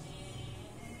clause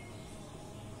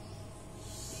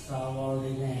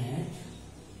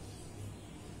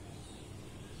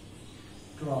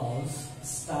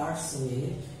starts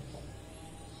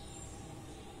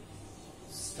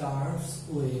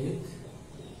with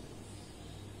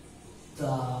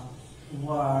the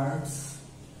words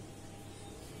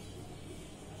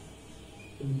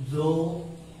though,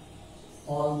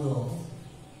 although,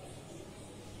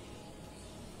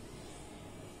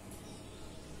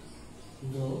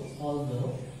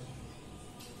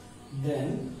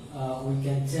 then we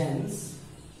can change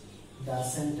the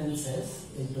sentences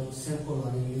into simple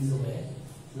one in this way.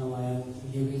 Now I am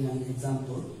giving an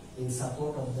example in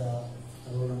support of the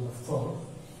rule number 4.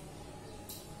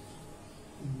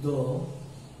 Though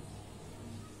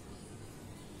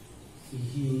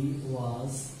he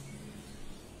was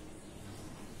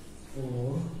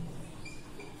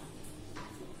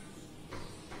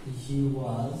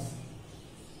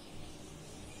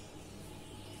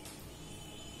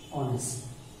honest.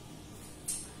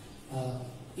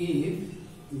 If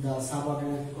the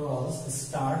subordinate clause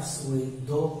starts with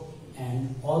though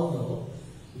and although,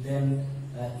 then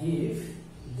if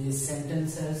these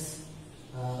sentences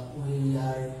we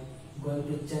are going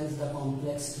to change the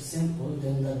complex to simple,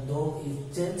 then the though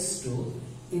is changed to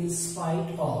in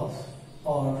spite of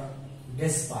or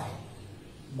despite.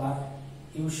 But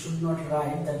you should not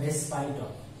write the despite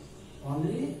of,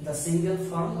 only the single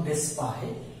form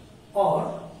despite,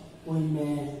 or we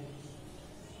may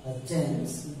change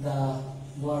the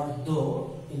word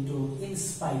though into in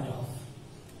spite of.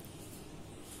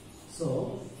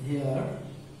 So here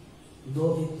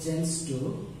though it changed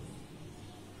to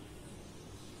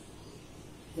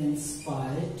in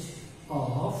spite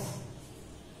of,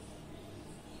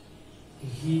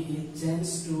 he it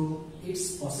changed to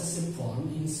its possessive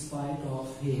form in spite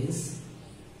of his,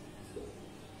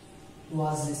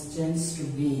 was is changed to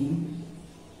being,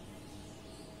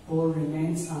 or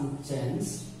remains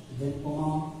unchanged, then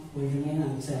comma will remain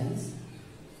unchanged,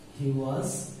 he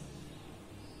was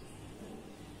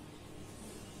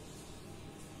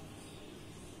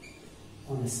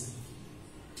honest.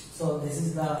 So this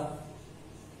is the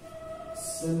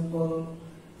simple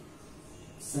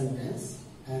sentence,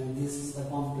 and this is the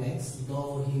complex.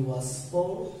 Though he was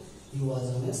poor, he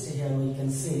was honest. Here we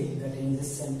can see that in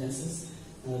these sentences,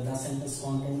 the sentence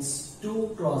contains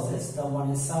two clauses. The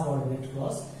one is subordinate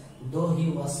clause. Though he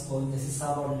was poor, this is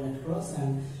subordinate clause,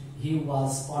 and he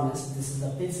was honest, this is the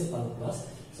principal clause.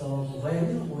 So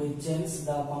when we change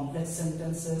the complex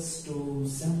sentences to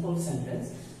simple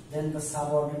sentence, then the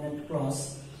subordinate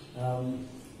clause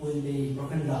will be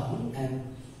broken down, and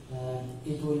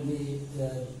it will be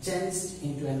changed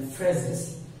into an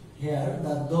phrases. Here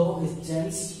the though is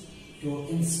changed to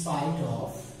in spite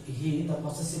of, he the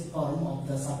possessive form of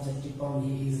the subjective form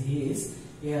he is his,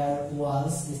 here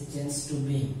was is changed to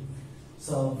be.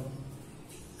 So,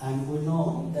 and we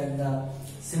know that the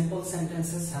simple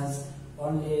sentences has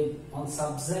only on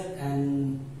subject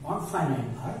and on finite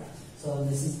verb. So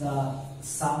this is the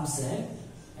subject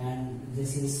and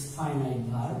this is finite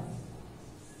verb.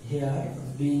 Here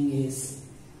being is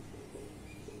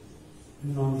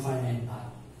non-finite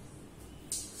verb.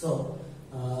 So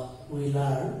we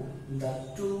learn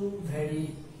the two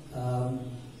very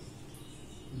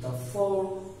the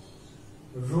four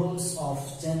rules of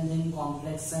changing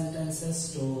complex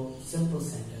sentences to simple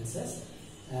sentences,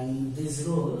 and these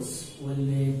rules will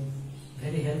be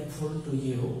very helpful to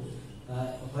you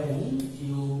when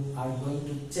you are going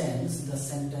to change the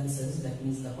sentences, that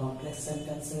means the complex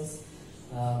sentences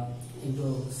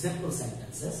into simple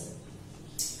sentences.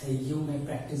 You may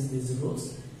practice these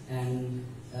rules, and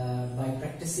by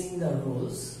practicing the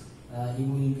rules you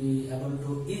will be able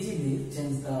to easily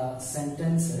change the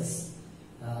sentences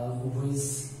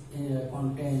which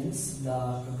contains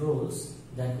the rules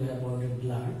that we have already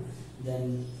learned.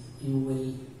 Then you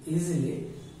will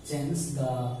easily change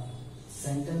the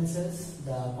sentences,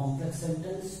 the complex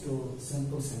sentence to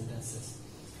simple sentences.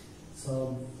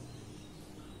 So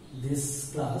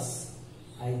this class,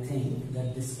 I think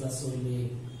that this class will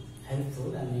be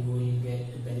helpful and you will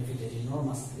get benefited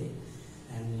enormously.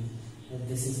 And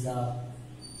this is the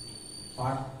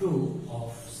part 2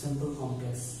 of simple,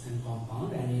 complex and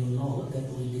compound, and you know that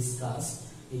we discussed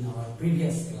in our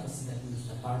previous class, that means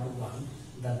the part 1,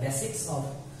 the basics of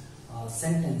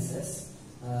sentences,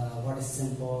 what is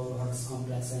simple, what is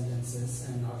complex sentences,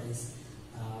 and what is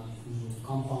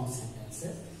compound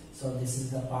sentences. So this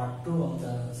is the part 2 of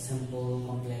the simple,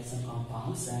 complex and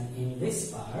compounds, and in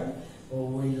this part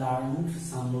we learned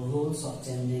some rules of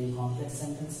changing complex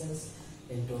sentences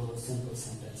into simple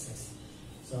sentences.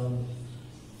 So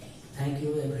thank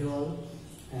you everyone,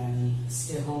 and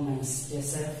stay home and stay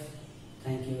safe.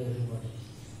 Thank you everybody.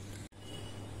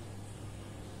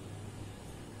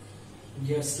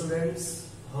 Dear students,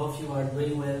 hope you are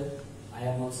doing well. I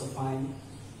am also fine.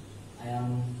 I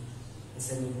am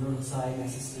EBNUL HOSSAIN,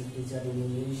 assistant teacher in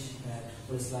English at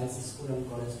PLSC School and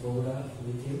College BOGURA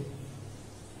with you.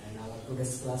 And our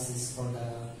today's class is for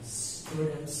the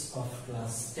students of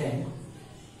class 10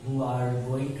 who are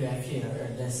going to appear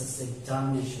at the SSC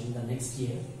examination the next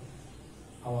year.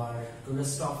 Our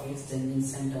today's topic is changing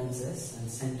sentences and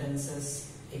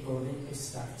sentences according to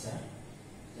structure.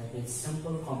 That means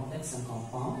simple, complex and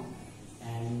compound.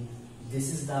 And this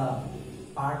is the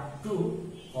part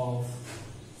 2 of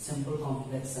simple,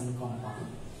 complex and compound.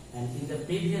 And in the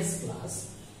previous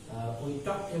class we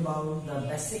talked about the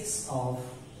basics of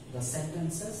the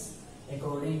sentences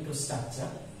according to structure,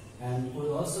 and we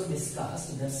also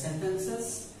discussed that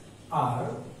sentences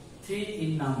are 3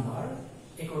 in number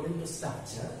according to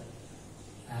structure,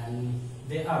 and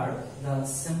they are the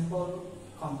simple,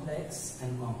 complex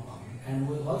and compound. And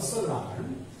we also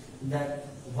learned that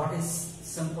what is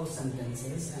simple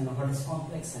sentences and what is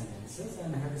complex sentences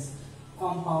and what is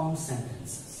compound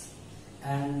sentences.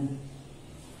 And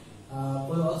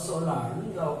we also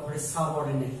learned what is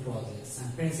subordinate clauses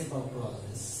and principal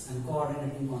clauses and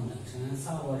coordinating conjunction and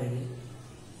subordinate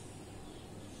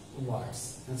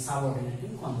words and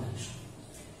subordinating conjunction.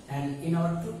 And in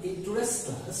today's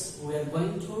class, we are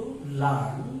going to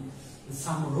learn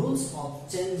some rules of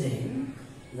changing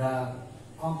the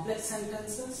complex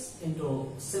sentences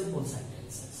into simple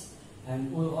sentences.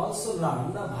 And we will also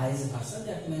learn the vice versa,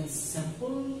 that means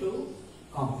simple to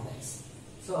complex.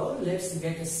 So let's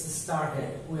get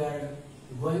started. We are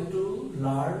going to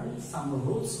learn some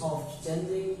rules of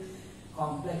changing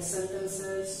complex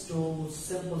sentences to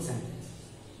simple sentences.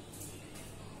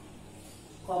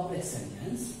 Complex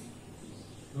sentence.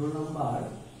 Rule number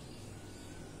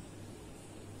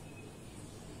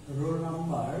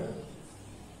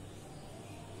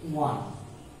 1.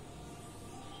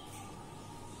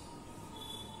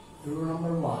 Rule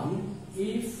number 1.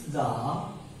 If the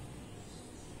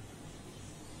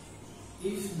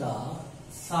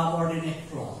subordinate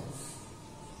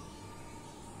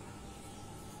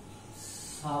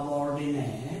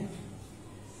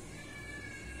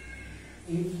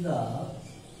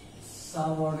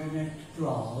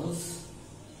clause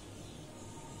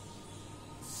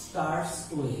starts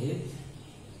with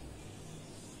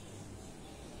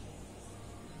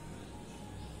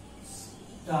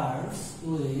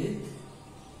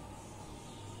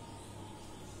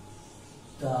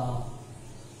the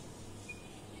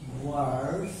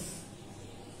words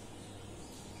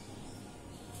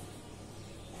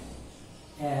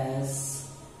as,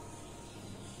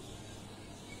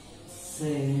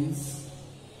 since,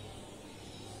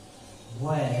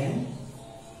 when,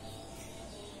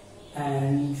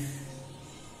 and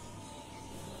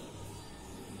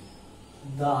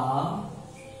the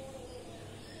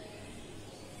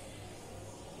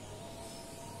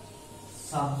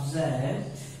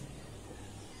subject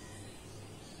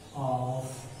of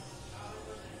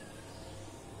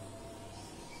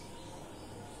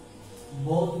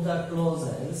both the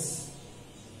clauses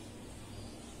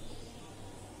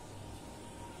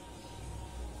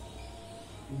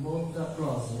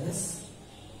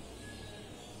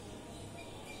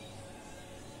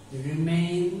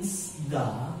remains the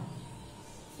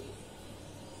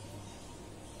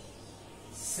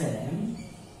same,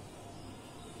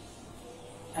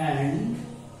 and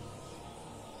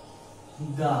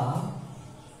the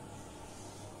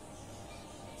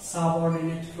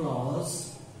subordinate clause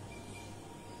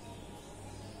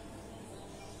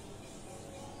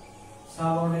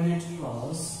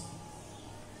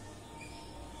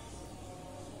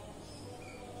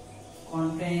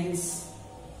contains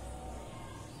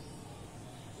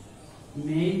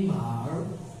main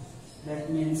verb, that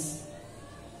means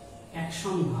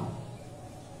action verb.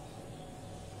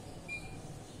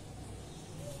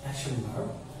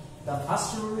 The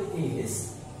first rule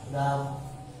is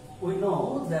we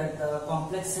know that the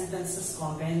complex sentences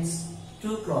contains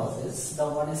 2 clauses. The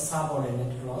one is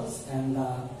subordinate clause and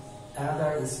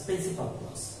another is principal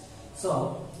clause.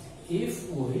 So if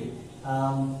we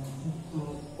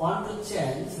want to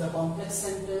change the complex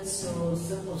sentence to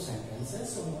simple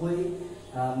sentences, we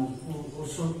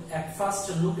should at first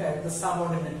look at the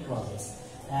subordinate clauses.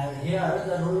 And here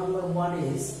the rule number 1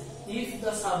 is, if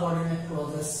the subordinate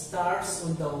clause starts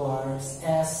with the words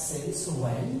as, since,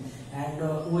 when, and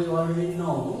we already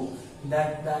know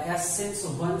that the S since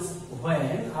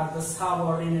when are the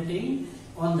subordinating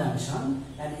conjunction,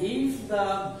 and if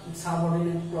the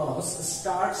subordinate clause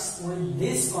starts with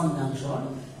this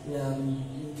conjunction,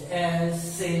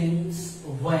 as since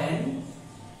when,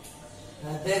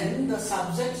 then the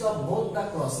subjects of both the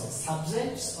clauses.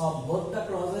 Subjects of both the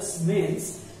clauses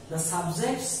means the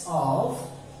subjects of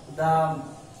the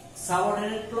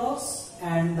subordinate clause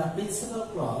and the principal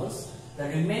clause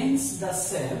that remains the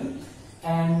same,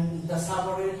 and the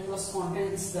subordinate clause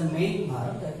contains the main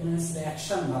verb, that means the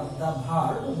action verb, the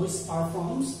verb which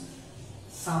performs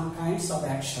some kinds of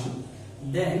action.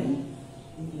 Then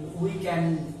we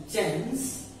can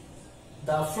change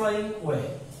the following way.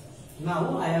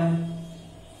 Now I am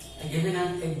giving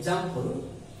an example.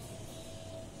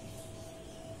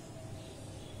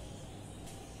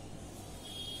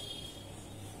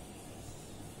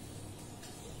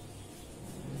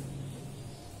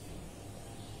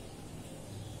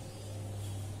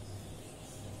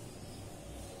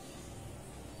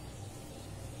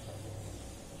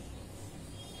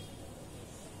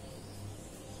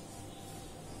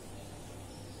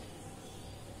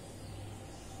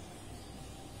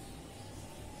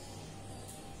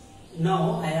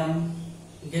 Now I am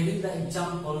giving the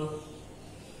example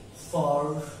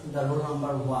for the rule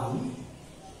number 1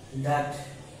 that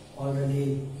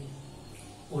already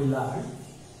we learned.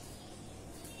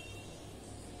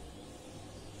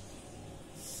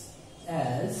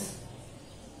 As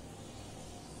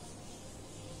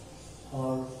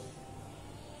or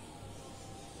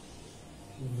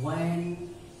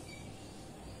when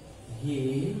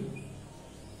he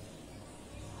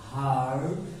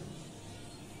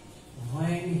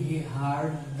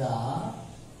heard the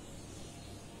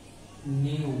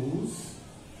news,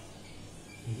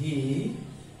 he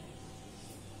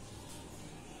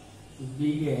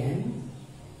began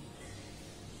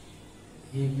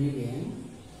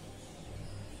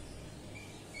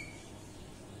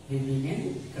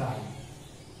crying.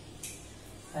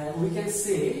 We can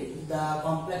see the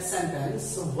complex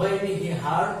sentence, when he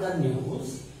heard the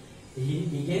news, he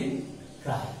began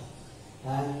crying.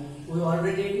 And we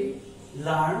already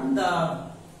learned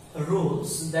the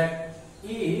rules that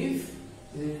if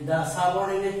the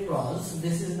subordinate clause,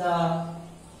 this is the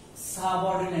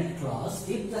subordinate clause,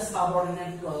 if the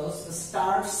subordinate clause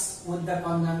starts with the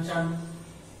conjunction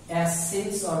as,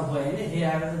 since or when,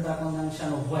 here the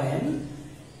conjunction when,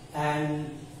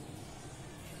 and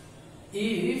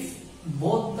if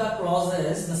both the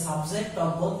clauses, the subject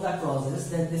of both the clauses,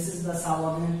 then this is the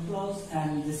subordinate clause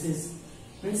and this is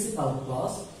principal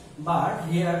clause, but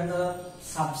here the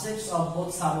subjects of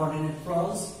both subordinate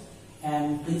clause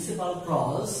and principal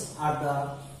clause are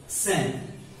the same.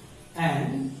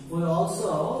 And we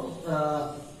also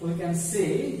we can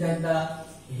see that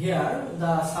here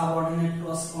the subordinate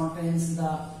clause contains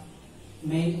the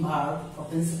main verb or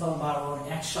principal verb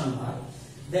or action verb.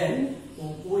 Then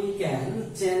we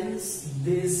can change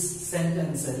these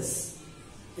sentences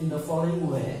in the following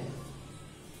way.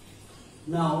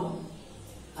 Now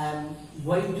I am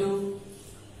going to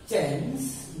change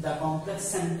the complex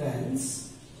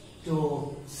sentence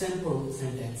to simple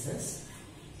sentences.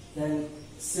 Then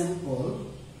simple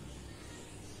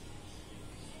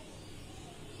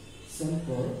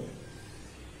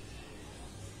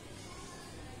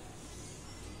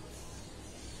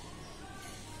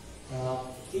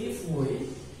if we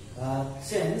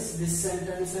change these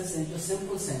sentences into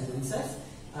simple sentences,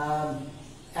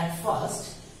 at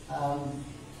first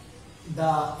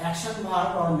the action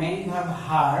verb or main verb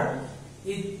heard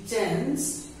is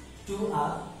changed to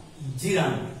a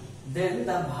gerund. Then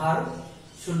the verb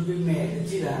should be made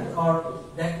gerund, or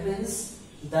that means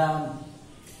the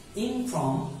in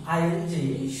from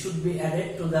ing should be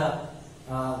added to the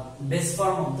base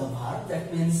form of the verb.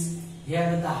 That means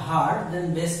here the heard,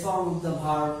 then base form of the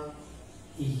verb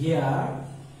here,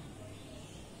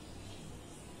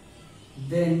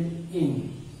 then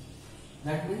in.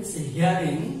 That means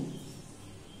hearing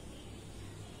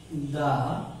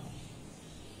the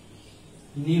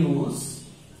news,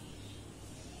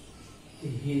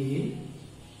 he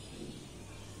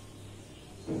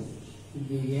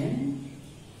began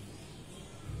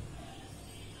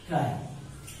crying.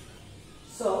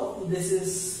 So this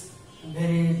is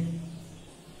very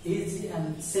easy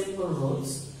and simple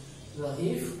rules. So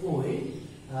if we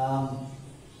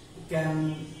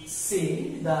can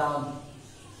see the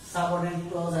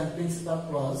subordinate clause and principal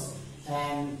clause,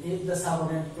 and if the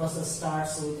subordinate clause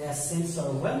starts with as, since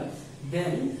or when,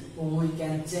 then we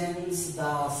can change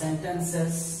the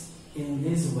sentences in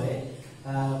this way.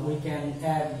 We can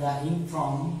add the in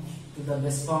from to the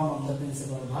base form of the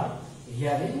principal verb,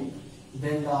 hearing,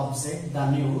 then the object,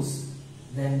 the news,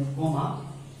 then comma,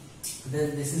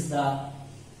 then this is the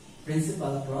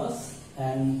principal clause,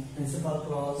 and principal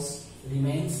clause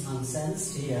remains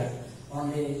unchanged here,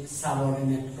 only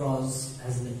subordinate clause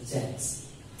has been changed.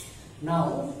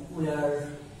 Now we are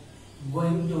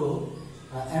going to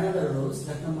another rules,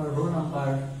 that rule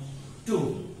number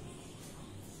 2.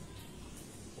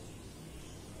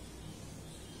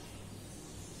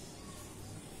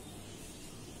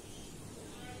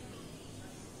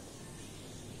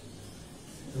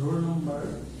 Rule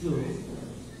number 2.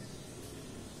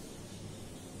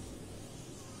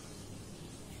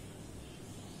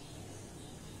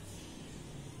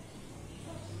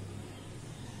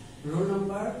 Rule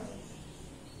number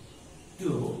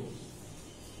 2.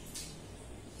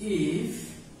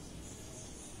 If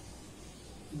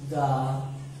the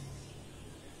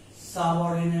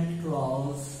subordinate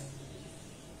clause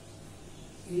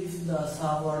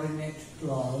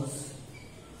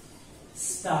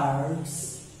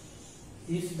starts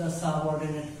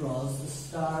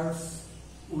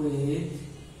with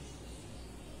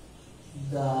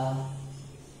the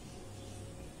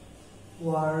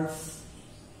words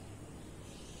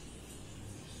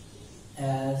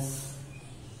as,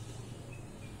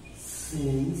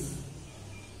 since,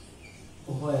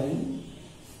 when,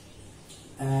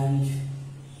 and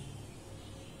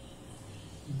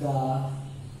the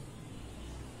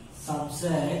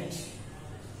subject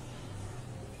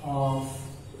of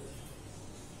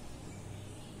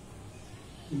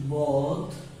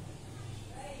both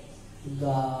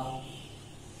the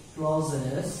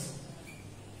clauses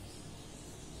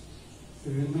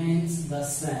remains the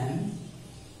same,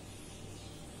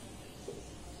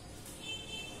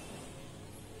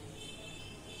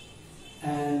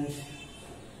 and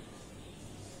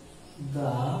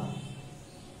the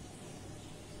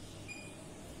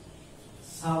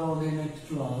subordinate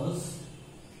clause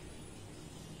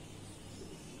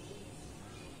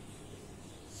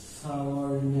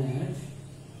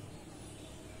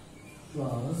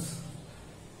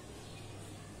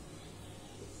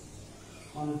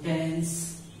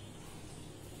contains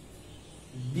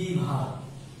be verb,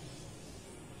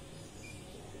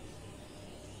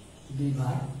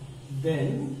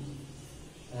 then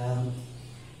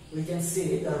we can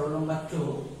see the rule number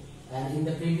 2, and in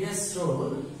the previous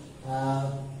rule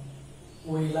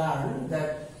we learned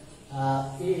that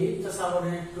if the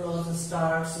subordinate clause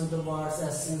starts with the words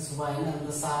as, since, when, and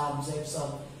the subjects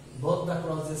of both the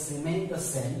clauses remain the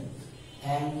same,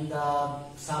 and the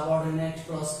subordinate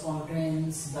clause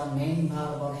contains the main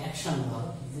verb or action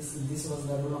verb. This was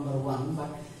the rule number 1, but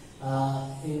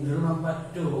in rule number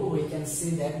 2 we can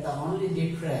see that the only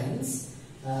difference,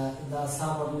 the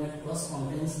subordinate clause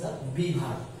contains the be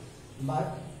verb,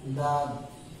 but the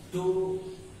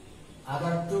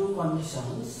other two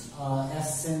conditions,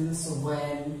 as, since,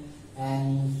 when,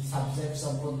 and subjects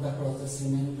of both the clauses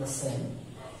remain the same.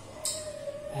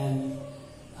 And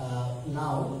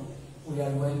now we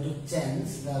are going to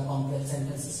change the complex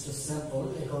sentences to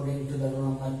simple according to the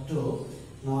rule number 2.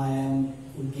 Now I am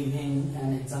giving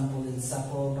an example in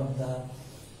support of the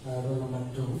rule number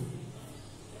 2.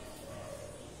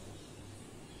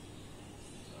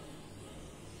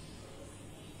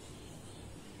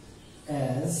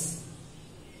 As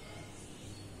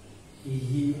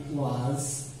he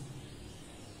was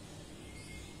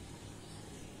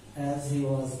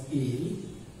ill,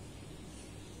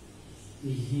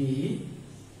 he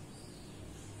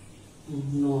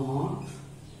would not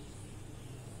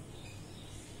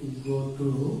go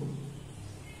to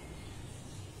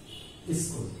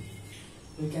school.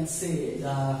 We can see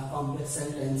the complex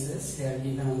sentences here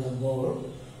given on the board.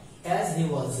 As he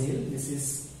was ill, this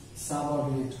is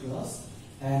subordinate clause,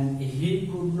 and he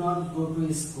could not go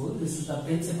to school, this is the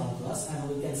principal clause, and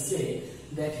we can say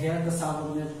that here the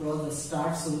subordinate clause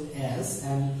starts with as,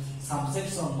 and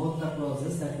subjects of both the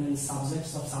clauses, that means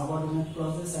subjects of subordinate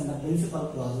clauses and the principal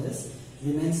clauses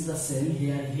remains the same.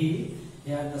 Here he,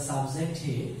 here the subject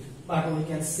he, but we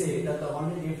can say that the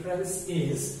only difference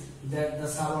is that the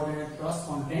subordinate clause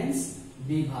contains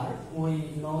be verb.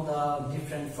 We know the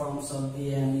different forms of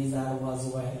be, and is, are, was,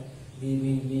 were, be,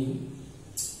 being.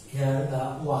 Here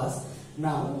the was.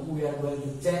 Now we are going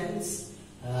to change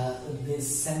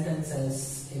these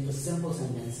sentences into simple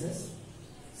sentences.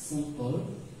 Simple.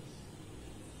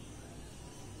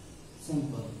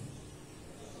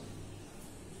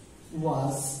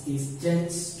 Was is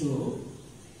changed to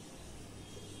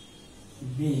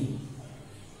being.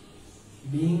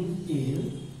 Being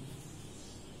ill.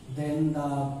 Then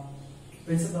the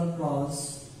principal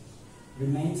clause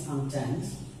remains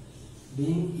unchanged.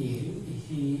 Being ill,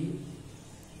 he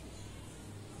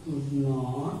could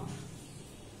not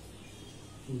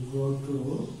go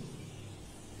to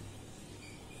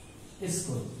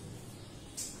school.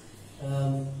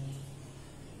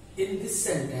 In this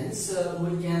sentence, we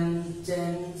can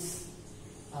change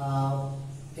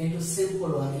into simple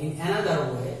one in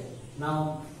another way.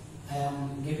 Now I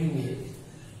am giving it.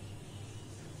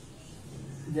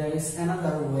 There is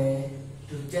another way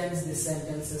to change the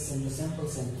sentences into simple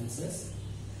sentences.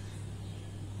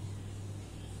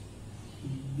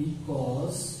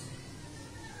 Because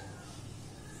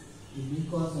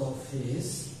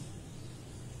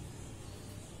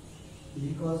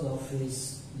of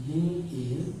his being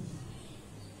ill,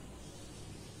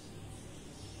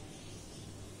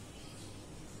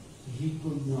 he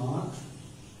could not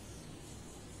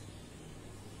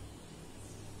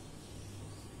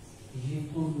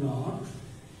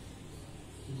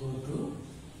go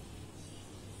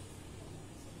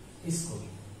to school.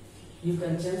 You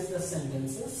can change the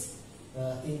sentences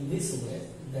in this way.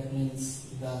 That means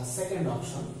the second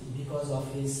option, because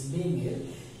of his being ill.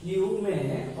 You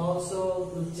may also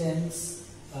change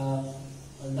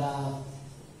the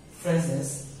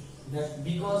phrases that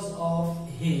because of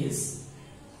his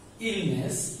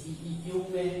illness. You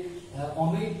may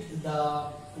omit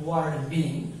the word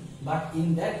being, but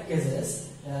in that cases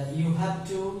you have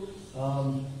to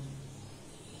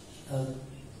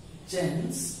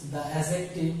change the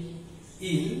adjective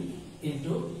ill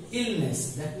into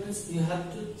illness. That means you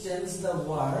have to change the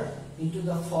word into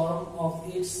the form of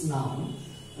its noun.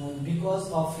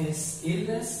 Because of his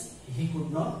illness, he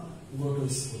could not go to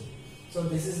school. So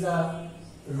this is the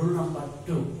rule number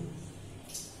 2.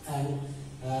 And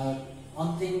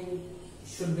one thing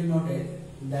should be noted,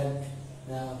 that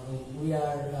we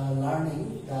are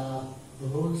learning the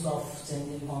rules of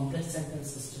changing complex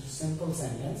sentences to simple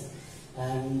sentence,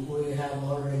 and we have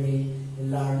already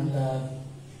learned the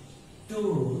 2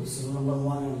 rules, rule number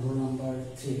 1 and rule number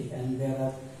 3, and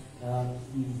there are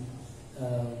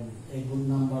a good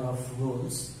number of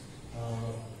rules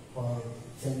for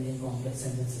changing complex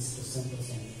sentences to simple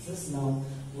sentences. Now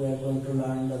we are going to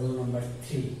learn the rule number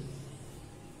 3.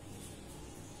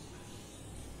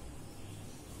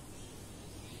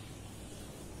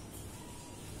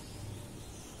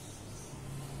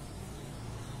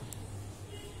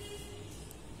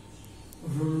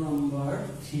 Rule number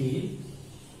 3.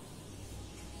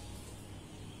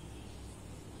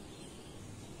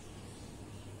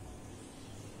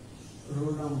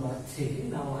 Rule number 3.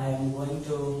 Now I am going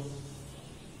to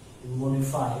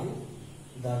modify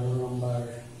the rule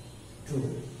number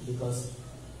 2, because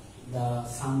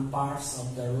some parts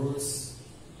of the rules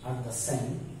are the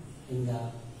same in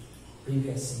the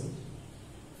previous rule.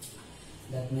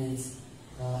 That means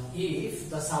if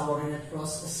the subordinate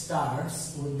clause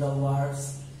starts with the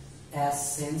words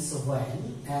as, since,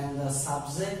 when, and the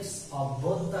subjects of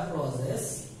both the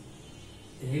clauses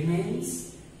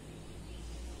remains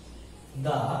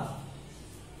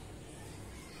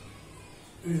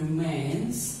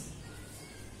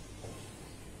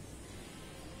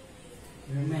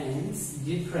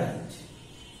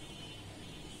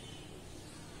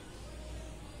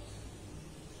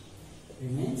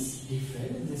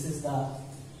different. This is the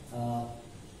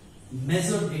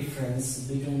major difference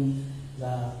between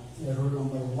the rule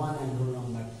number 1 and rule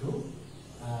number 2.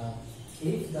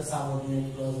 If the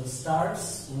subordinate clause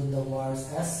starts with the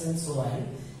words as, since, when,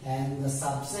 and the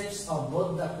subjects of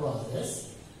both the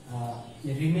clauses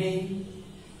remain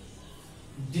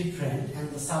different,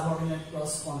 and the subordinate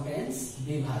clause contains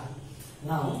bibha.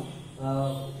 Now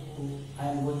I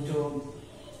am going to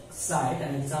cite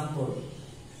an example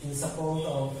in support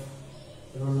of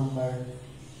rule number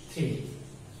 3.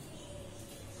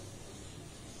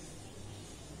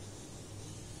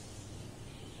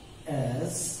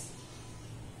 As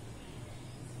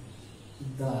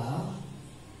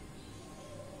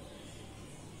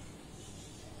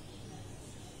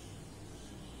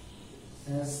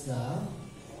the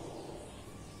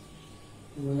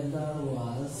weather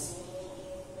was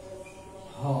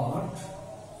hot,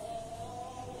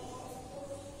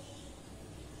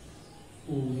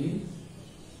 we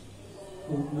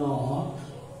could not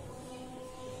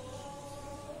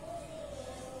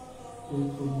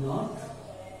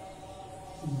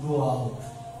go out.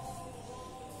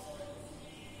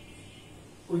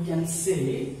 We can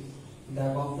see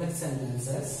the complex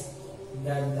sentences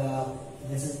that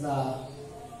this is the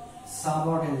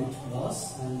subordinate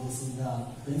clause and this is the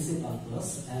principal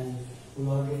clause, and we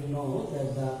already know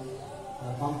that the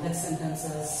complex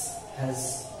sentences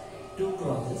has 2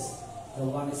 clauses. The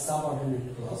one is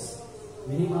subordinate clause,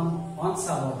 minimum 1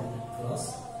 subordinate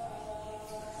clause,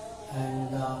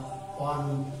 and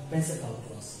 1 principal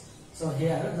clause. So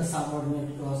here the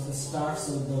subordinate clause starts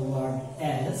with the word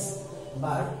as,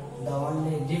 but the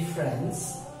only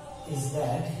difference is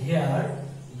that here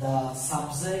the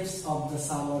subjects of the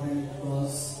subordinate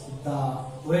clause, the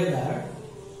whether,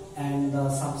 and the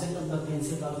subject of the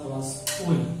principal clause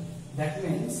will. That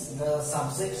means the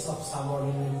subjects of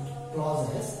subordinate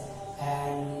clauses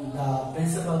and the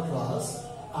principal clause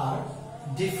are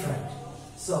different.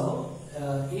 So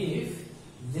if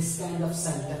this kind of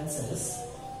sentences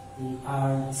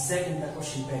are set in the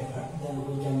question paper, then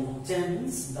we can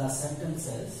change the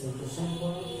sentences into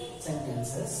simple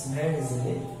sentences very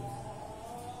easily.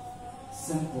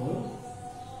 Simple.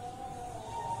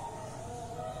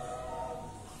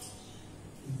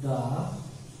 The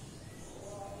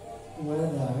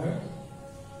weather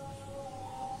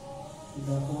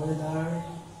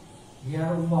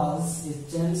here was,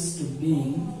 it changed to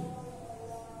being,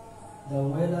 the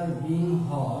weather being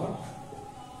hot,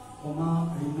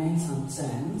 comma, remains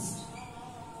unchanged,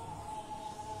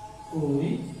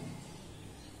 we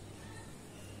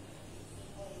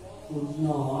would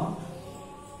not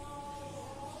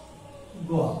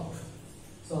go out.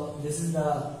 So this is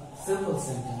the simple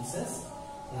sentences.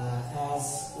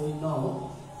 As we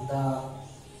know,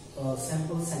 the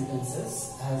simple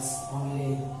sentences has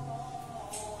only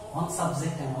one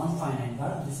subject and one finite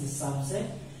verb. This is subject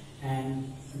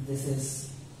and this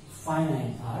is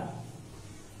finite verb.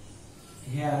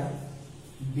 Here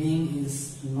being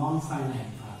is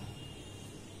non-finite verb.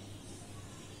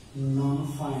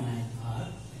 Non-finite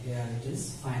verb. Here it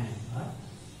is finite verb.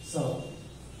 So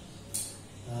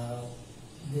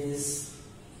these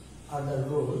are the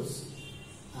rules.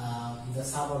 The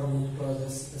subordinate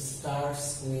clauses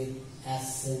starts with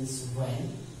as, since,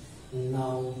 when.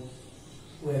 Now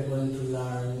we are going to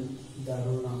learn the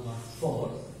rule number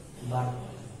 4, but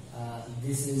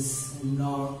this is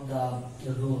not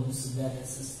the rules that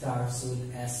starts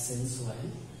with as, since,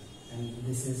 when, and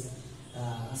this is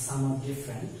somewhat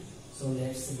different. So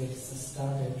let's get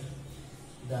started.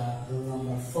 The rule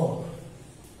number 4.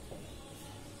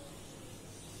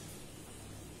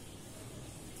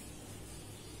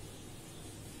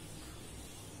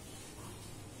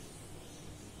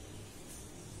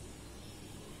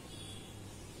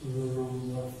 Rule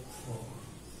number 4.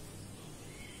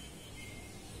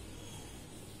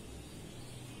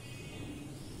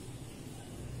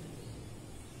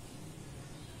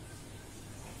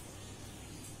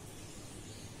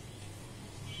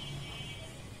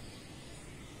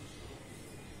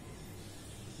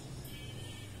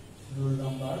 Rule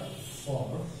number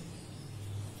 4.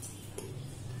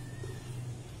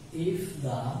 If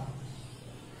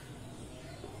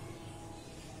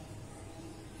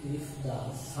the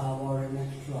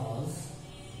subordinate clause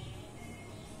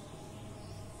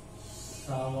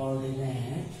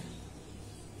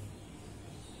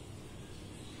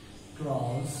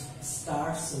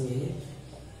starts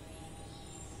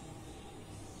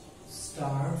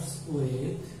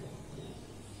with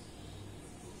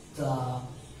the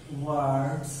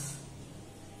words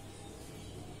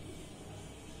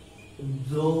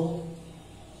though,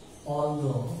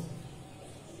 although,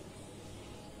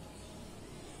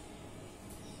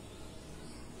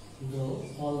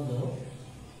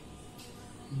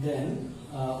 then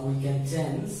we can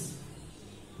change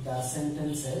the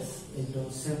sentences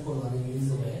into simple one in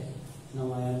this way.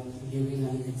 Now I am giving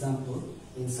an example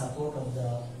in support of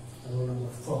the rule number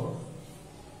 4.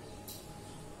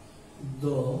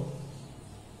 Though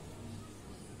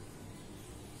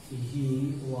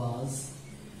he was,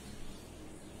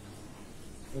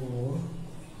 or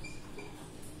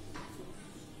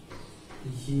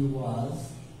he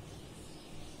was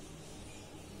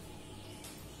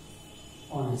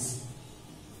honest.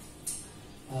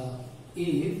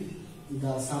 If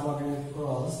the subordinate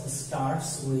clause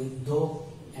starts with though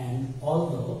and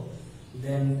although,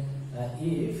 then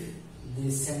if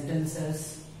these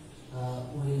sentences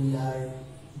we are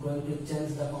going to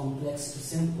change the complex to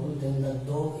simple, then the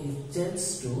though is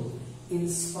changed to in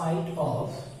spite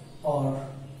of or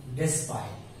despite.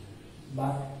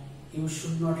 But you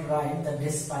should not write the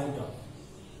despite of,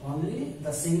 only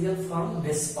the single form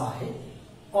despite,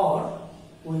 or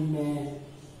we may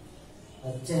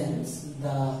change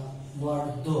the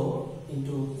word though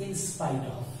into in spite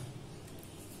of.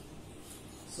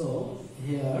 So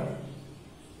here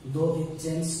though it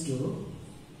changed to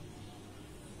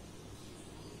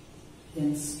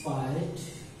in spite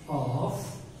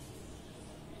of,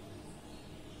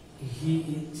 he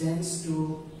it changed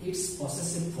to its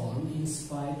possessive form in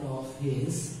spite of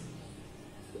his,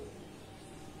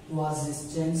 was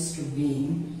is changed to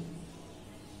being,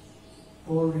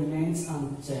 or remains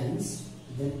unchanged,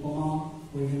 then comma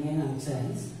will remain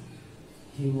unchanged,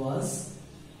 he was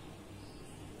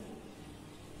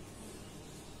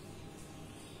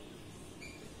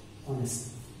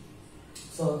honest.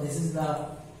 So this is the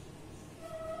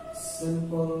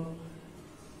simple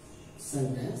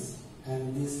sentence,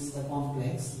 and this is the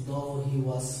complex. Though he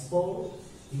was poor,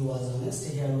 he was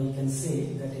honest. Here we can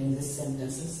see that in this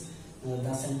sentences,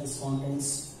 the sentence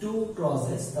contains two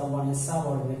clauses. The one is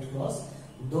subordinate clause.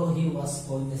 Though he was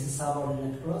poor, this is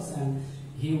subordinate clause, and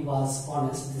he was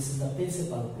honest, this is the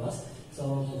principal clause. So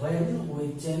when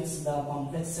we change the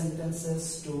complex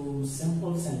sentences to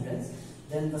simple sentence,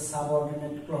 then the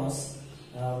subordinate clause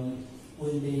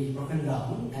will be broken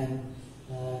down, and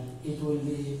it will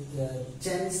be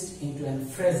changed into an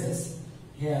phrases.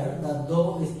 Here the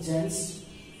though is changed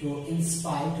to in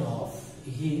spite of.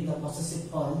 He, the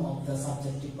possessive form of the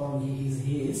subjective form, he is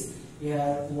his.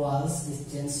 Here was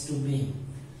is changed to being.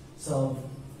 So,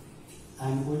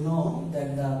 and we know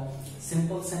that the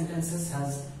simple sentences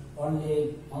has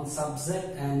only one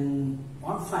subject and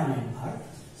one finite verb.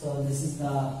 So this is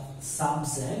the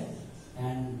subject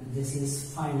and this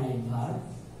is finite verb.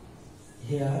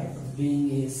 Here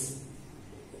being is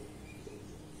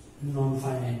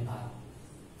non-finite verb.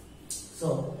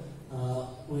 So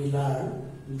we learn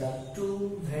the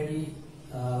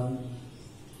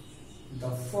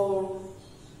four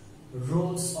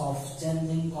rules of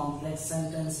changing complex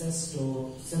sentences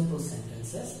to simple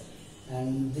sentences,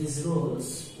 and these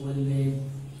rules will be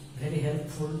very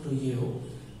helpful to you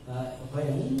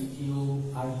when you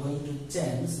are going to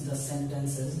change the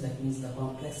sentences, that means the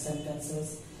complex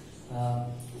sentences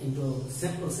into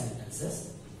simple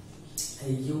sentences.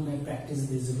 You may practice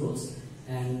these rules,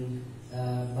 and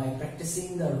by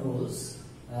practicing the rules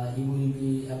you will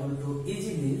be able to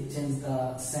easily change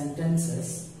the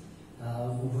sentences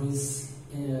which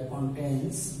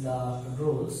contains the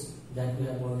rules that we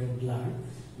have already learned.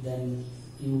 Then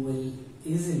you will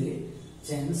easily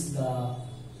change the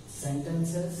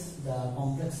sentences, the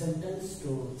complex sentence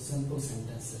to simple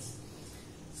sentences.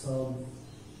 So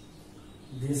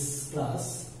this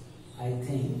class, I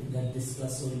think that this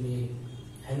class will be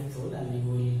helpful and you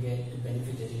will get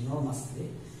benefited enormously.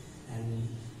 And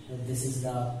this is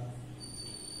the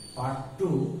part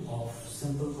 2 of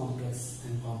simple, complex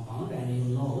and compound, and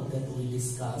you know that we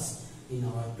discussed in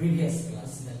our previous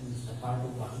class, that means the part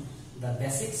 1, the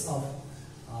basics of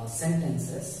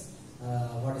sentences,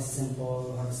 what is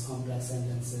simple, what is complex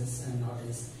sentences, and what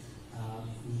is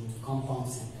compound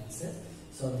sentences.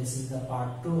 So this is the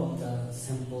part 2 of the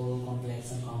simple,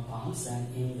 complex and compounds,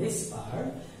 and in this part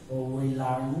we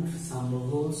learned some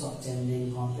rules of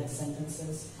changing complex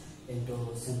sentences into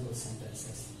simple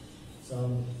sentences.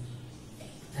 So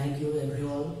thank you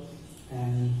everyone,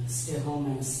 and stay home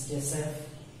and stay safe.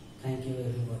 Thank you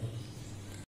everybody.